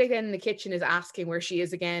 Davide then in the kitchen is asking where she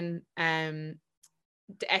is again.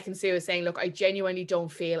 Ekin-Su is saying, look, I genuinely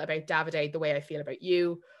don't feel about Davide the way I feel about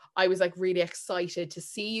you. I was like really excited to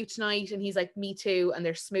see you tonight. And he's like, me too. And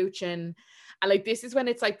they're smooching. And like, this is when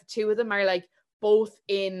it's like the two of them are like both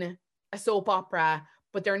in a soap opera,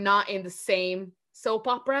 but they're not in the same soap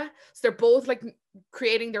opera. So they're both like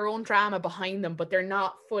creating their own drama behind them, but they're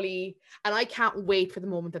not fully. And I can't wait for the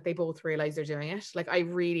moment that they both realize they're doing it. Like, I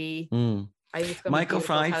really... Michael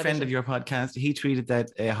Fry, friend of your podcast, he tweeted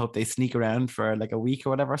that I hope they sneak around for like a week or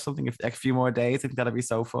whatever, something, if a few more days. I think that'd be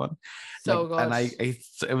so fun. So good. And it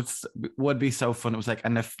would be so fun. It was like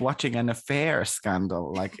watching an affair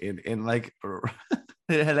scandal, like in like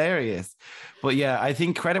hilarious. But yeah, I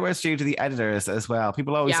think credit where it's due to the editors as well.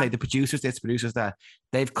 People always say the producers this, producers that.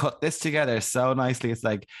 They've cut this together so nicely. It's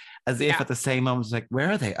like as if at the same moment, it's like,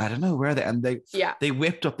 where are they? I don't know, where are they? And they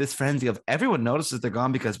whipped up this frenzy of everyone notices they're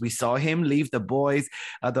gone because we saw him leave the boys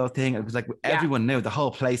the thing. It was like everyone knew, the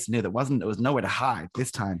whole place knew. There was nowhere to hide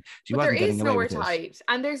this time. She wasn't getting away with it. There is nowhere to hide,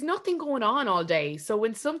 and there's nothing going on all day. So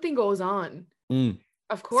when something goes on,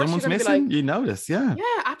 of course someone's missing. Like, you notice, yeah,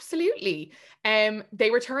 absolutely.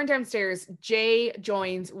 They return downstairs. Jay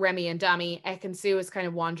joins Remy and Dami. Ekin-Su is kind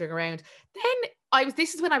of wandering around. Then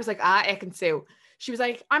this is when I was like, Ekin-Su. She was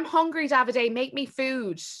like, I'm hungry, Davide, make me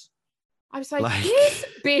food. I was like this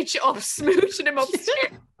bitch up, smooching him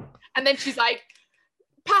upstairs. And then she's like,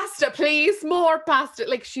 pasta, please, more pasta.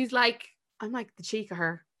 Like, she's like, I'm like, the cheek of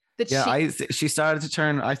her. I started to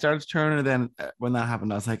turn her. Then when that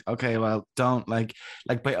happened, I was like, okay, well, don't like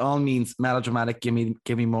by all means, melodramatic, give me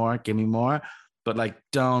more. But like,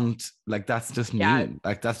 don't, like, that's just mean.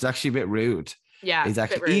 Like, that's actually a bit rude. Yeah,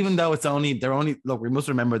 exactly. Even though they're only look, we must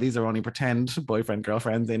remember these are only pretend boyfriend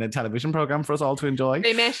girlfriends in a television program for us all to enjoy.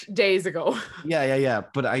 They met days ago. Yeah.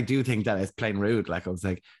 But I do think that it's plain rude. Like, I was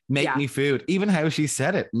like, make me food. Even how she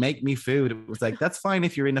said it, make me food. It was like, that's fine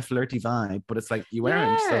if you're in a flirty vibe, but it's like you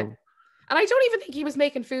weren't. So. And I don't even think he was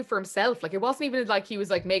making food for himself. Like, it wasn't even like he was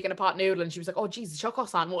like making a pot noodle and she was like, oh Jesus, chuck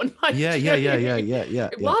us on one. Like, yeah.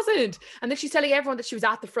 It wasn't. And then she's telling everyone that she was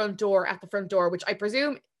at the front door, which I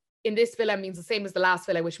presume in this villa means the same as the last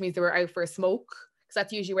villa, which means they were out for a smoke, because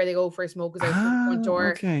that's usually where they go for a smoke, is out the front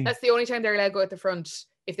door. Okay. That's the only time they're allowed to go at the front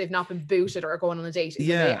if they've not been booted or going on a date.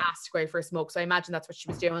 They asked to go out for a smoke. So I imagine that's what she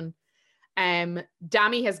was doing.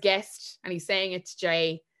 Dami has guessed, and he's saying it to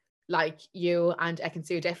Jay, like, you and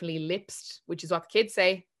Ekin-Su definitely lipsed, which is what the kids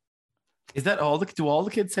say. Is that do all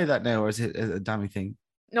the kids say that now, or is it a Dami thing?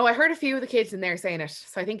 No, I heard a few of the kids in there saying it.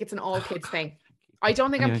 So I think it's an all kids thing. I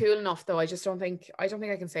don't think I'm cool enough, though. I don't think I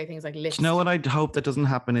can say things like lips. You know what I hope that doesn't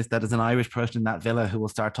happen is that there's an Irish person in that villa who will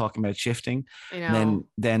start talking about shifting. And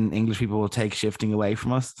then English people will take shifting away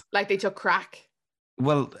from us. Like they took crack.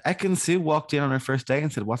 Well, Ekin-Su walked in on her first day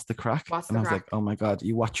and said, what's the crack? I was like, oh my God,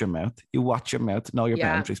 you watch your mouth. Know your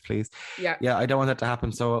boundaries, please. Yeah, I don't want that to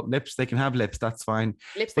happen. So lips, they can have lips. That's fine.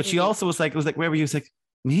 Lips, but she also was like, where were you? It's like,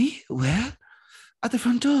 me? Where? At the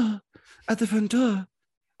front door.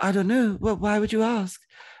 I don't know. Well, why would you ask?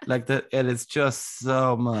 Like that, it is just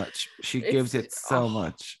so much. She gives it so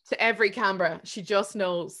much. To every camera, she just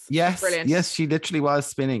knows. Yes, yes, she literally was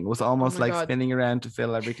spinning. It was almost like God. Spinning around to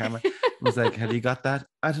fill every camera. It was like, have you got that?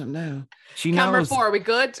 I don't know. She Camera knows. 4, are we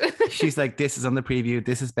good? She's like, this is on the preview.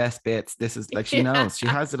 This is best bits. This is like, she knows. She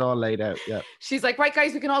has it all laid out. Yeah. She's like, right,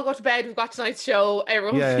 guys, we can all go to bed. We've got tonight's show.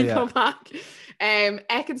 Everyone can come back.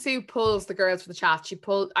 Ekin-Su pulls the girls for the chat.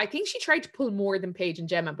 I think she tried to pull more than Paige and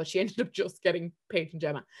Gemma, but she ended up just getting Paige and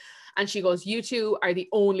Gemma. And she goes, you two are the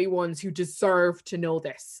only ones who deserve to know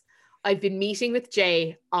this. I've been meeting with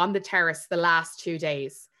Jay on the terrace the last 2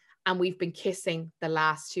 days, and we've been kissing the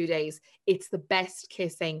last 2 days. It's the best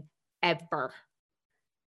kissing ever.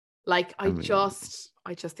 Like, I just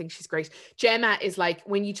think she's great. Gemma is like,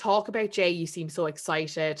 when you talk about Jay, you seem so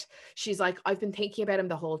excited. She's like, I've been thinking about him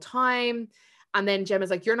the whole time. And then Gemma's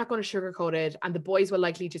like, you're not going to sugarcoat it, and the boys will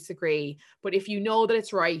likely disagree. But if you know that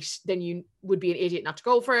it's right, then you would be an idiot not to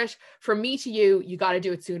go for it. From me to you, you got to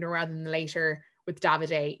do it sooner rather than later. With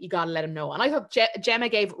Davide, you got to let him know. And I thought Gemma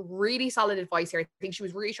gave really solid advice here. I think she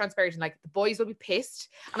was really transparent and like, the boys will be pissed.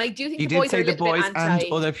 And I do think the boys are a little bit anti-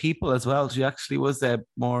 and other people as well. She actually was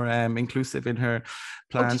more inclusive in her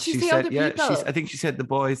plans. Did she say other people? I think she said the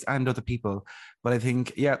boys and other people. But I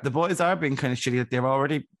think, the boys are being kind of shitty.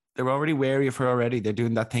 They're already wary of her already. They're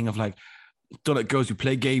doing that thing of like, done it, girls, you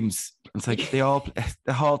play games. It's like the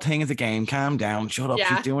whole thing is a game. Calm down, shut up.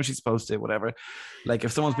 She's doing what she's supposed to, whatever. Like,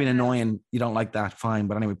 if someone's been annoying, you don't like that, fine.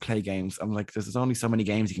 But anyway, play games. I'm like, there's only so many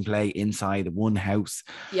games you can play inside one house.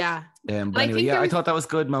 Yeah. But anyway, I thought that was a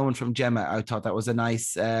good moment from Gemma. I thought that was a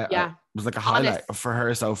nice it was like a highlight for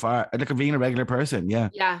her so far. Like being a regular person, yeah.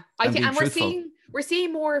 Yeah. I think, and we're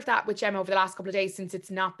seeing more of that with Gemma over the last couple of days, since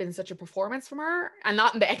it's not been such a performance from her, and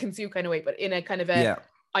not in the Ekin-Su kind of way, but in a kind of a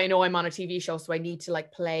I know I'm on a TV show, so I need to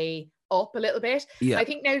like play up a little bit. Yeah. I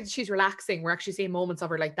think now that she's relaxing, we're actually seeing moments of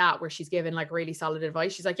her like that, where she's giving like really solid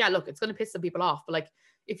advice. She's like, yeah, look, it's going to piss some people off, but like,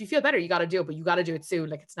 if you feel better, you got to do it, but you got to do it soon.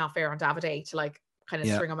 Like, it's not fair on Davide to like kind of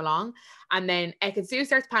string him along. And then Ekin-Su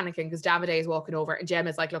starts panicking because Davide is walking over, and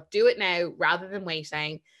Gemma's like, look, do it now rather than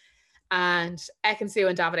waiting. And Ekin-Su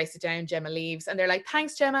and Davide sit down. Gemma leaves, and they're like,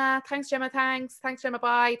 thanks, Gemma. Thanks, Gemma. Thanks, Gemma.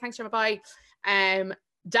 Bye. Thanks, Gemma. Bye.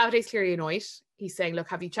 Davide's clearly annoyed. He's saying, look,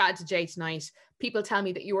 have you chatted to Jay tonight? People tell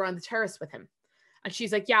me that you were on the terrace with him. And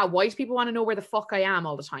she's like, yeah, why do people want to know where the fuck I am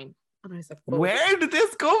all the time? And I was like, where did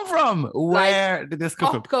this come from? Where did this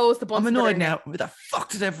come from? Goes the I'm annoyed now. What the fuck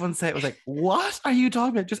did everyone say? It was like, what are you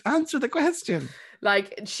talking about? Just answer the question.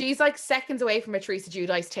 Like, she's like seconds away from a Teresa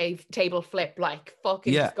Giudice table flip, like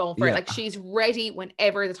fucking just going for it. Like, she's ready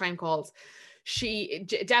whenever the time calls.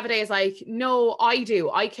 Davide is like, no, I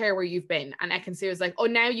do. I care where you've been. And Ekin-Su is like, oh,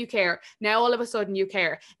 now you care. Now all of a sudden you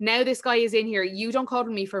care. Now this guy is in here. You don't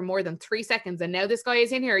cuddle me for more than 3 seconds. And now this guy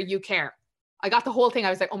is in here. You care. I got the whole thing.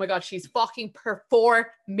 I was like, oh my God, she's fucking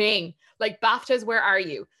performing. Like, BAFTAs, where are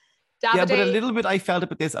you? Davide, but a little bit I felt it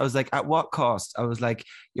with this. I was like, at what cost? I was like,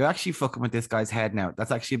 you're actually fucking with this guy's head now.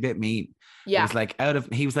 That's actually a bit mean. Yeah. It was like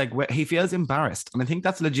he was like, he feels embarrassed. And I think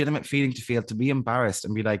that's a legitimate feeling to feel, to be embarrassed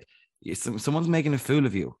and be like, someone's making a fool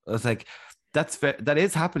of you. I was like, that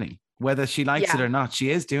is happening, whether she likes it or not. She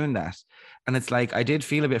is doing that. And it's like, I did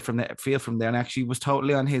feel a bit from there, and actually was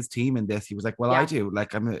totally on his team in this. He was like, well, I do.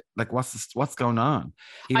 Like, what's going on?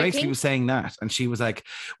 He basically was saying that. And she was like,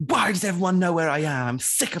 why does everyone know where I am? I'm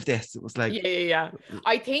sick of this. It was like, yeah.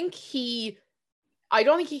 I don't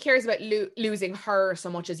think he cares about losing her so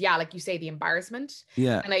much as, like you say, the embarrassment.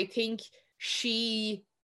 Yeah. And I think she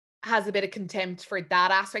has a bit of contempt for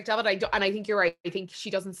that aspect of it. And I think you're right. I think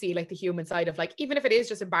she doesn't see like the human side of, like, even if it is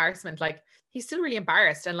just embarrassment, like, he's still really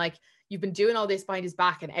embarrassed, and like, you've been doing all this behind his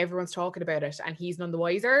back and everyone's talking about it and he's none the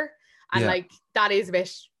wiser. And like, that is a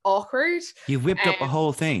bit awkward. You whipped up a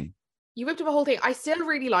whole thing. I still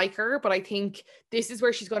really like her, but I think this is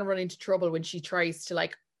where she's going to run into trouble when she tries to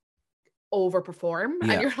like overperform.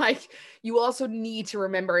 And you're like, you also need to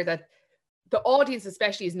remember that the audience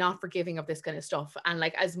especially is not forgiving of this kind of stuff. And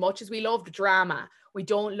like, as much as we love the drama, we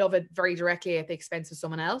don't love it very directly at the expense of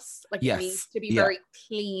someone else. Like, it needs to be very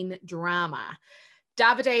clean drama.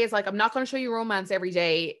 Davide is like, I'm not going to show you romance every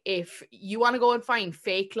day. If you want to go and find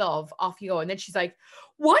fake love, off you go. And then she's like,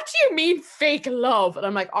 what do you mean fake love? And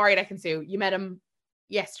I'm like, all right, Ekin-Su, you met him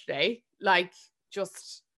yesterday. Like,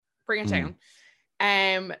 just bring it down.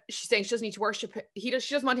 She's saying she doesn't need to worship. She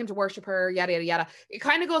doesn't want him to worship her, yada, yada, yada. It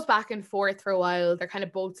kind of goes back and forth for a while. They're kind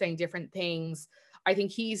of both saying different things. I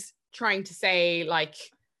think he's trying to say, like,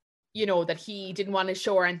 you know, that he didn't want to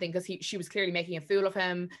show her anything because she was clearly making a fool of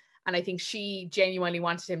him. And I think she genuinely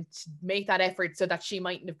wanted him to make that effort so that she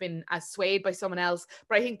mightn't have been as swayed by someone else.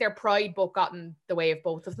 But I think their pride both got in the way of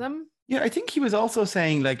both of them. Yeah, I think he was also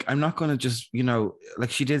saying, like, I'm not going to just, you know,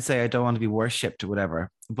 like she did say, I don't want to be worshipped or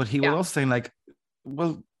whatever. But he was also saying, like,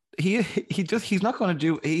 well, he's not going to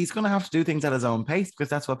do, he's going to have to do things at his own pace because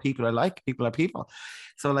that's what people are like. People are people.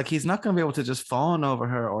 So, like, he's not going to be able to just fawn over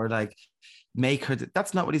her or, like, make her,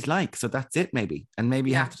 that's not what he's like. So that's it, maybe. And maybe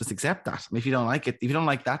you have to just accept that. And if you don't like it, if you don't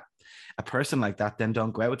like that, a person like that, then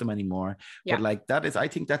don't go out with them anymore. But like that is, I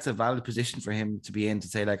think that's a valid position for him to be in, to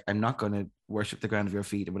say, like, I'm not going to worship the ground of your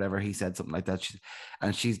feet or whatever. He said something like that.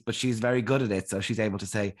 She's very good at it. So she's able to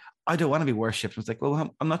say, I don't want to be worshipped. It's like,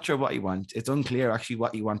 well, I'm not sure what you want. It's unclear actually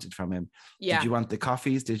what you wanted from him. Did you want the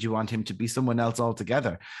coffees? Did you want him to be someone else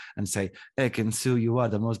altogether and say, Ekin-Su, you are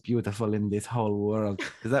the most beautiful in this whole world?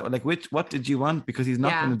 Is that like, what did you want? Because he's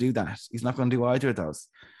not going to do that. He's not going to do either of those.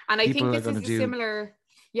 And I think this is similar.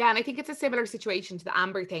 Yeah, and I think it's a similar situation to the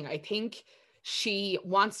Amber thing. I think she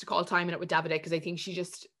wants to call time in it with Davide because I think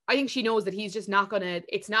she knows that he's just not gonna,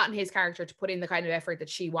 it's not in his character to put in the kind of effort that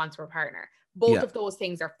she wants for a partner. Both of those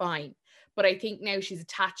things are fine. But I think now she's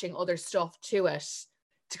attaching other stuff to it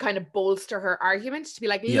to kind of bolster her argument, to be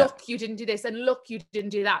like, look, you didn't do this, and look, you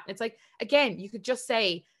didn't do that. And it's like, again, you could just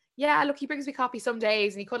say, yeah, look, he brings me coffee some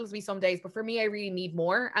days and he cuddles me some days, but for me, I really need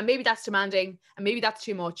more. And maybe that's demanding, and maybe that's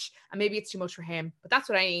too much, and maybe it's too much for him, but that's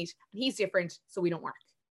what I need. And he's different, so we don't work.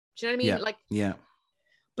 Do you know what I mean?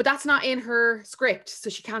 But that's not in her script, so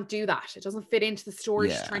she can't do that. It doesn't fit into the story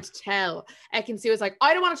she's trying to tell. Ekin-Su is like,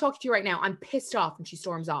 I don't want to talk to you right now. I'm pissed off, and she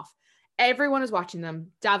storms off. Everyone is watching them.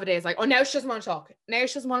 Davide is like, oh, now she doesn't want to talk. Now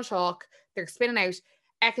she doesn't want to talk. They're spinning out.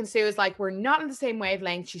 Ekin-Su is like, we're not in the same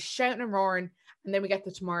wavelength. She's shouting and roaring. And then we get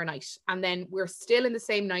to tomorrow night. And then we're still in the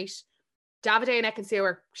same night. Davide and Ekin-Su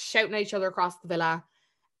are shouting at each other across the villa.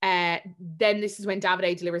 Then this is when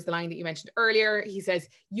Davide delivers the line that you mentioned earlier. He says,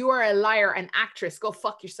 you are a liar, an actress. Go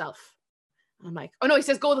fuck yourself. And I'm like, oh no, he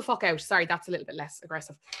says, go the fuck out. Sorry, that's a little bit less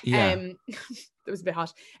aggressive. That was a bit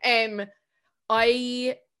hot.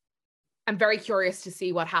 I am very curious to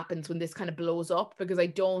see what happens when this kind of blows up, because I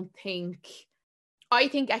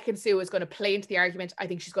think Ekin-Su is going to play into the argument. I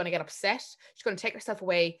think she's going to get upset. She's going to take herself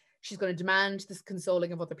away. She's going to demand this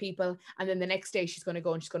consoling of other people. And then the next day she's going to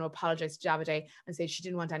go and she's going to apologize to Davide and say she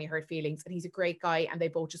didn't want any hurt feelings. And he's a great guy and they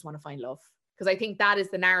both just want to find love. Because I think that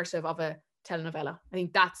is the narrative of a telenovela. I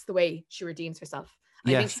think that's the way she redeems herself.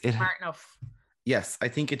 I think she's smart enough. Yes, I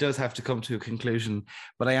think it does have to come to a conclusion.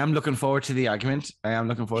 But I am looking forward to the argument. I am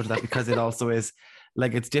looking forward to that because it also is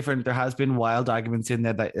like, it's different. There has been wild arguments in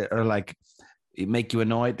there that are like, it make you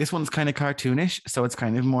annoyed. This one's kind of cartoonish, so it's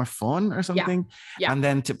kind of more fun or something. And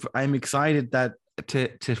then I'm excited that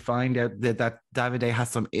to find out that Davide has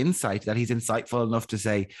some insight, that he's insightful enough to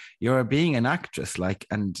say, you're being an actress, like,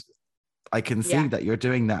 and I can see that you're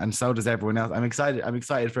doing that, and so does everyone else. I'm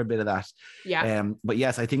excited for a bit of that. But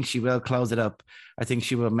yes, I think she will close it up. I think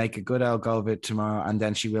she will make a good old go of it tomorrow, and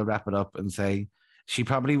then she will wrap it up and say she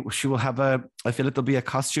will have I feel like there'll be a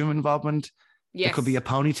costume involvement. It could be a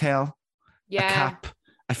ponytail. A cap.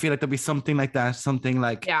 I feel like there'll be something like that. Something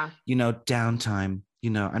like, downtime.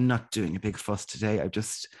 I'm not doing a big fuss today.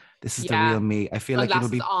 This is the real me. I feel like it'll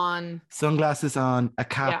be sunglasses on, a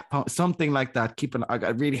cap, something like that. I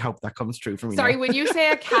really hope that comes true for me. Sorry, when you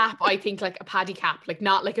say a cap, I think like a paddy cap, like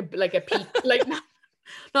not like a peak, like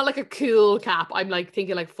not like a cool cap. I'm like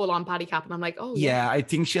thinking like full on paddy cap, and I'm like, oh yeah. I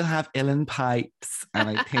think she'll have Ellen pipes,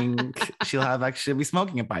 and I think she'll be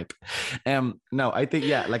smoking a pipe. No, I think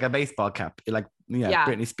like a baseball cap, like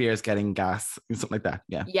Britney Spears getting gas, something like that.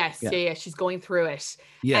 Yes, she's going through it.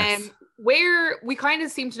 Yes. Where we kind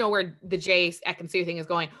of seem to know where the Jay Ekin-Su thing is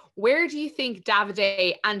going. Where do you think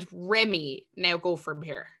Davide and Remy now go from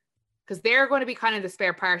here? Because they're going to be kind of the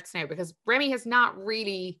spare parts now, because Remy has not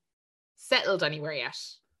really settled anywhere yet.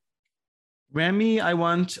 Remy, I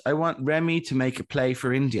want Remy to make a play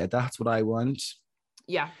for India. That's what I want.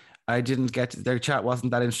 Yeah. I didn't get their chat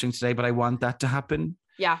wasn't that interesting today, but I want that to happen.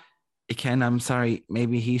 Yeah. Ken, I'm sorry.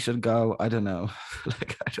 Maybe he should go. I don't know.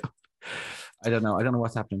 I don't know. I don't know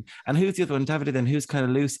what's happening. And who's the other one? Davide, then who's kind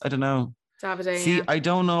of loose? I don't know. Davide. See, I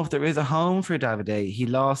don't know if there is a home for Davide. He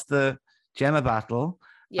lost the Gemma battle.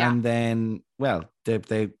 Yeah. And then, well,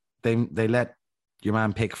 they let your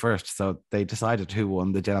man pick first, so they decided who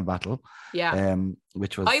won the Gemma battle. Yeah.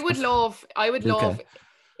 Which was I would love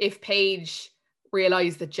if Paige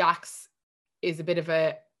realized that Jax is a bit of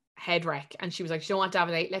a head wreck, and she was like, you don't want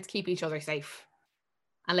Davide, let's keep each other safe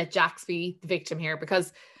and let Jax be the victim here,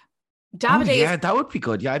 because Davide yeah, that would be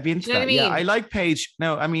good. Yeah, I'd be into that. I mean? Yeah, I like Paige.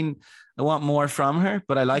 No, I mean, I want more from her,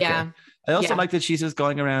 but I like her. I also like that she's just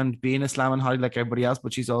going around being a slam and hottie like everybody else,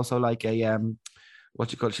 but she's also like a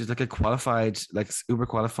she's like a qualified, like uber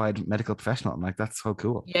qualified medical professional. I'm like, that's so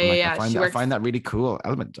cool. Yeah. I find that really cool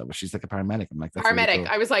element of it. She's like a paramedic. I'm like, that's paramedic. Really cool.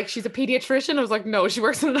 I was like, she's a pediatrician. I was like, no, she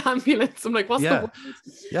works in an ambulance. I'm like, what's the word?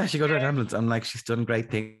 Yeah, she goes to an ambulance. I'm like, she's done great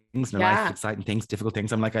things in her life, exciting things, difficult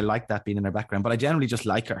things. I'm like, I like that being in her background, but I generally just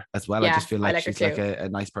like her as well. I just feel like she's like a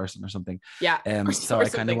nice person or something. Yeah. So I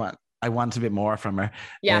kind of want a bit more from her.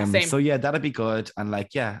 Yeah. Same. So yeah, that'd be good. And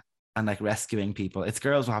like, and like rescuing people. It's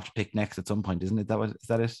girls we'll have to pick next at some point, isn't it? Is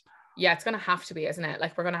that it? Yeah, it's going to have to be, isn't it?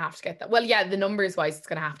 Like, we're going to have to get that. Well, yeah, the numbers wise, it's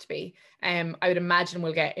going to have to be. I would imagine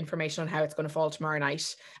we'll get information on how it's going to fall tomorrow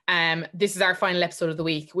night. This is our final episode of the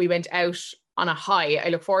week. We went out on a high. I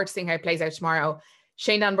look forward to seeing how it plays out tomorrow.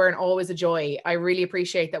 Shane Dan Byrne, always a joy. I really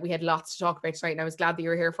appreciate that we had lots to talk about tonight, and I was glad that you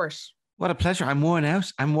were here first. What a pleasure. I'm worn out.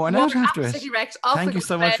 After it. Wrecked. Thank you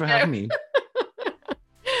so much for having me.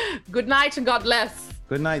 Good night and God bless.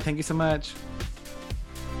 Good night. Thank you so much.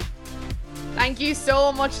 Thank you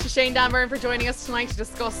so much to Shane Dan Byrne for joining us tonight to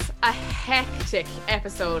discuss a hectic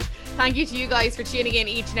episode. Thank you to you guys for tuning in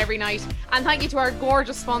each and every night. And thank you to our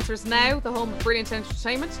gorgeous sponsors now, the home of Brilliant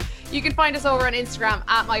Entertainment. You can find us over on Instagram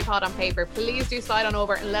at MyPodOnPaper. Please do slide on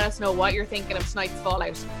over and let us know what you're thinking of tonight's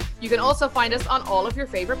Fallout. You can also find us on all of your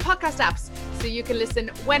favourite podcast apps, so you can listen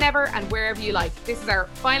whenever and wherever you like. This is our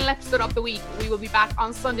final episode of the week. We will be back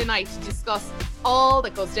on Sunday night to discuss all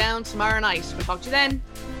that goes down tomorrow night. We'll talk to you then.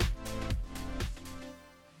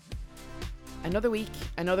 Another week,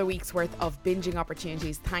 another week's worth of binging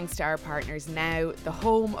opportunities thanks to our partners now, the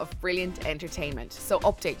home of Brilliant Entertainment. So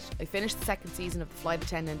update, I finished the second season of The Flight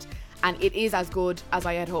Attendant and it is as good as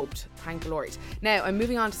I had hoped, thank the Lord. Now I'm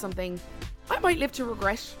moving on to something I might live to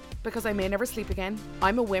regret because I may never sleep again.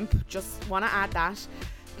 I'm a wimp, just want to add that.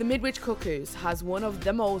 The Midwich Cuckoos has one of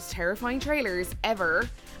the most terrifying trailers ever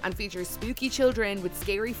and features spooky children with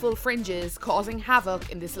scary full fringes causing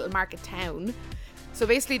havoc in this little market town. So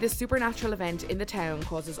basically this supernatural event in the town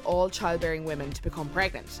causes all childbearing women to become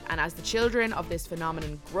pregnant, and as the children of this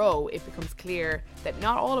phenomenon grow, it becomes clear that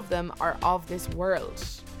not all of them are of this world.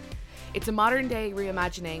 It's a modern day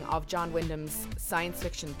reimagining of John Wyndham's science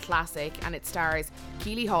fiction classic, and it stars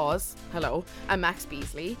Keely Hawes, and Max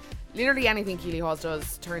Beasley. Literally anything Keely Hawes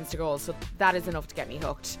does turns to gold, so that is enough to get me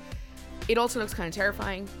hooked. It also looks kind of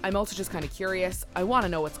terrifying. I'm also just kind of curious. I want to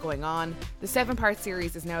know what's going on. The 7-part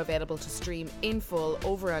series is now available to stream in full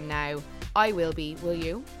over on Now. I will be, will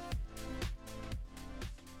you?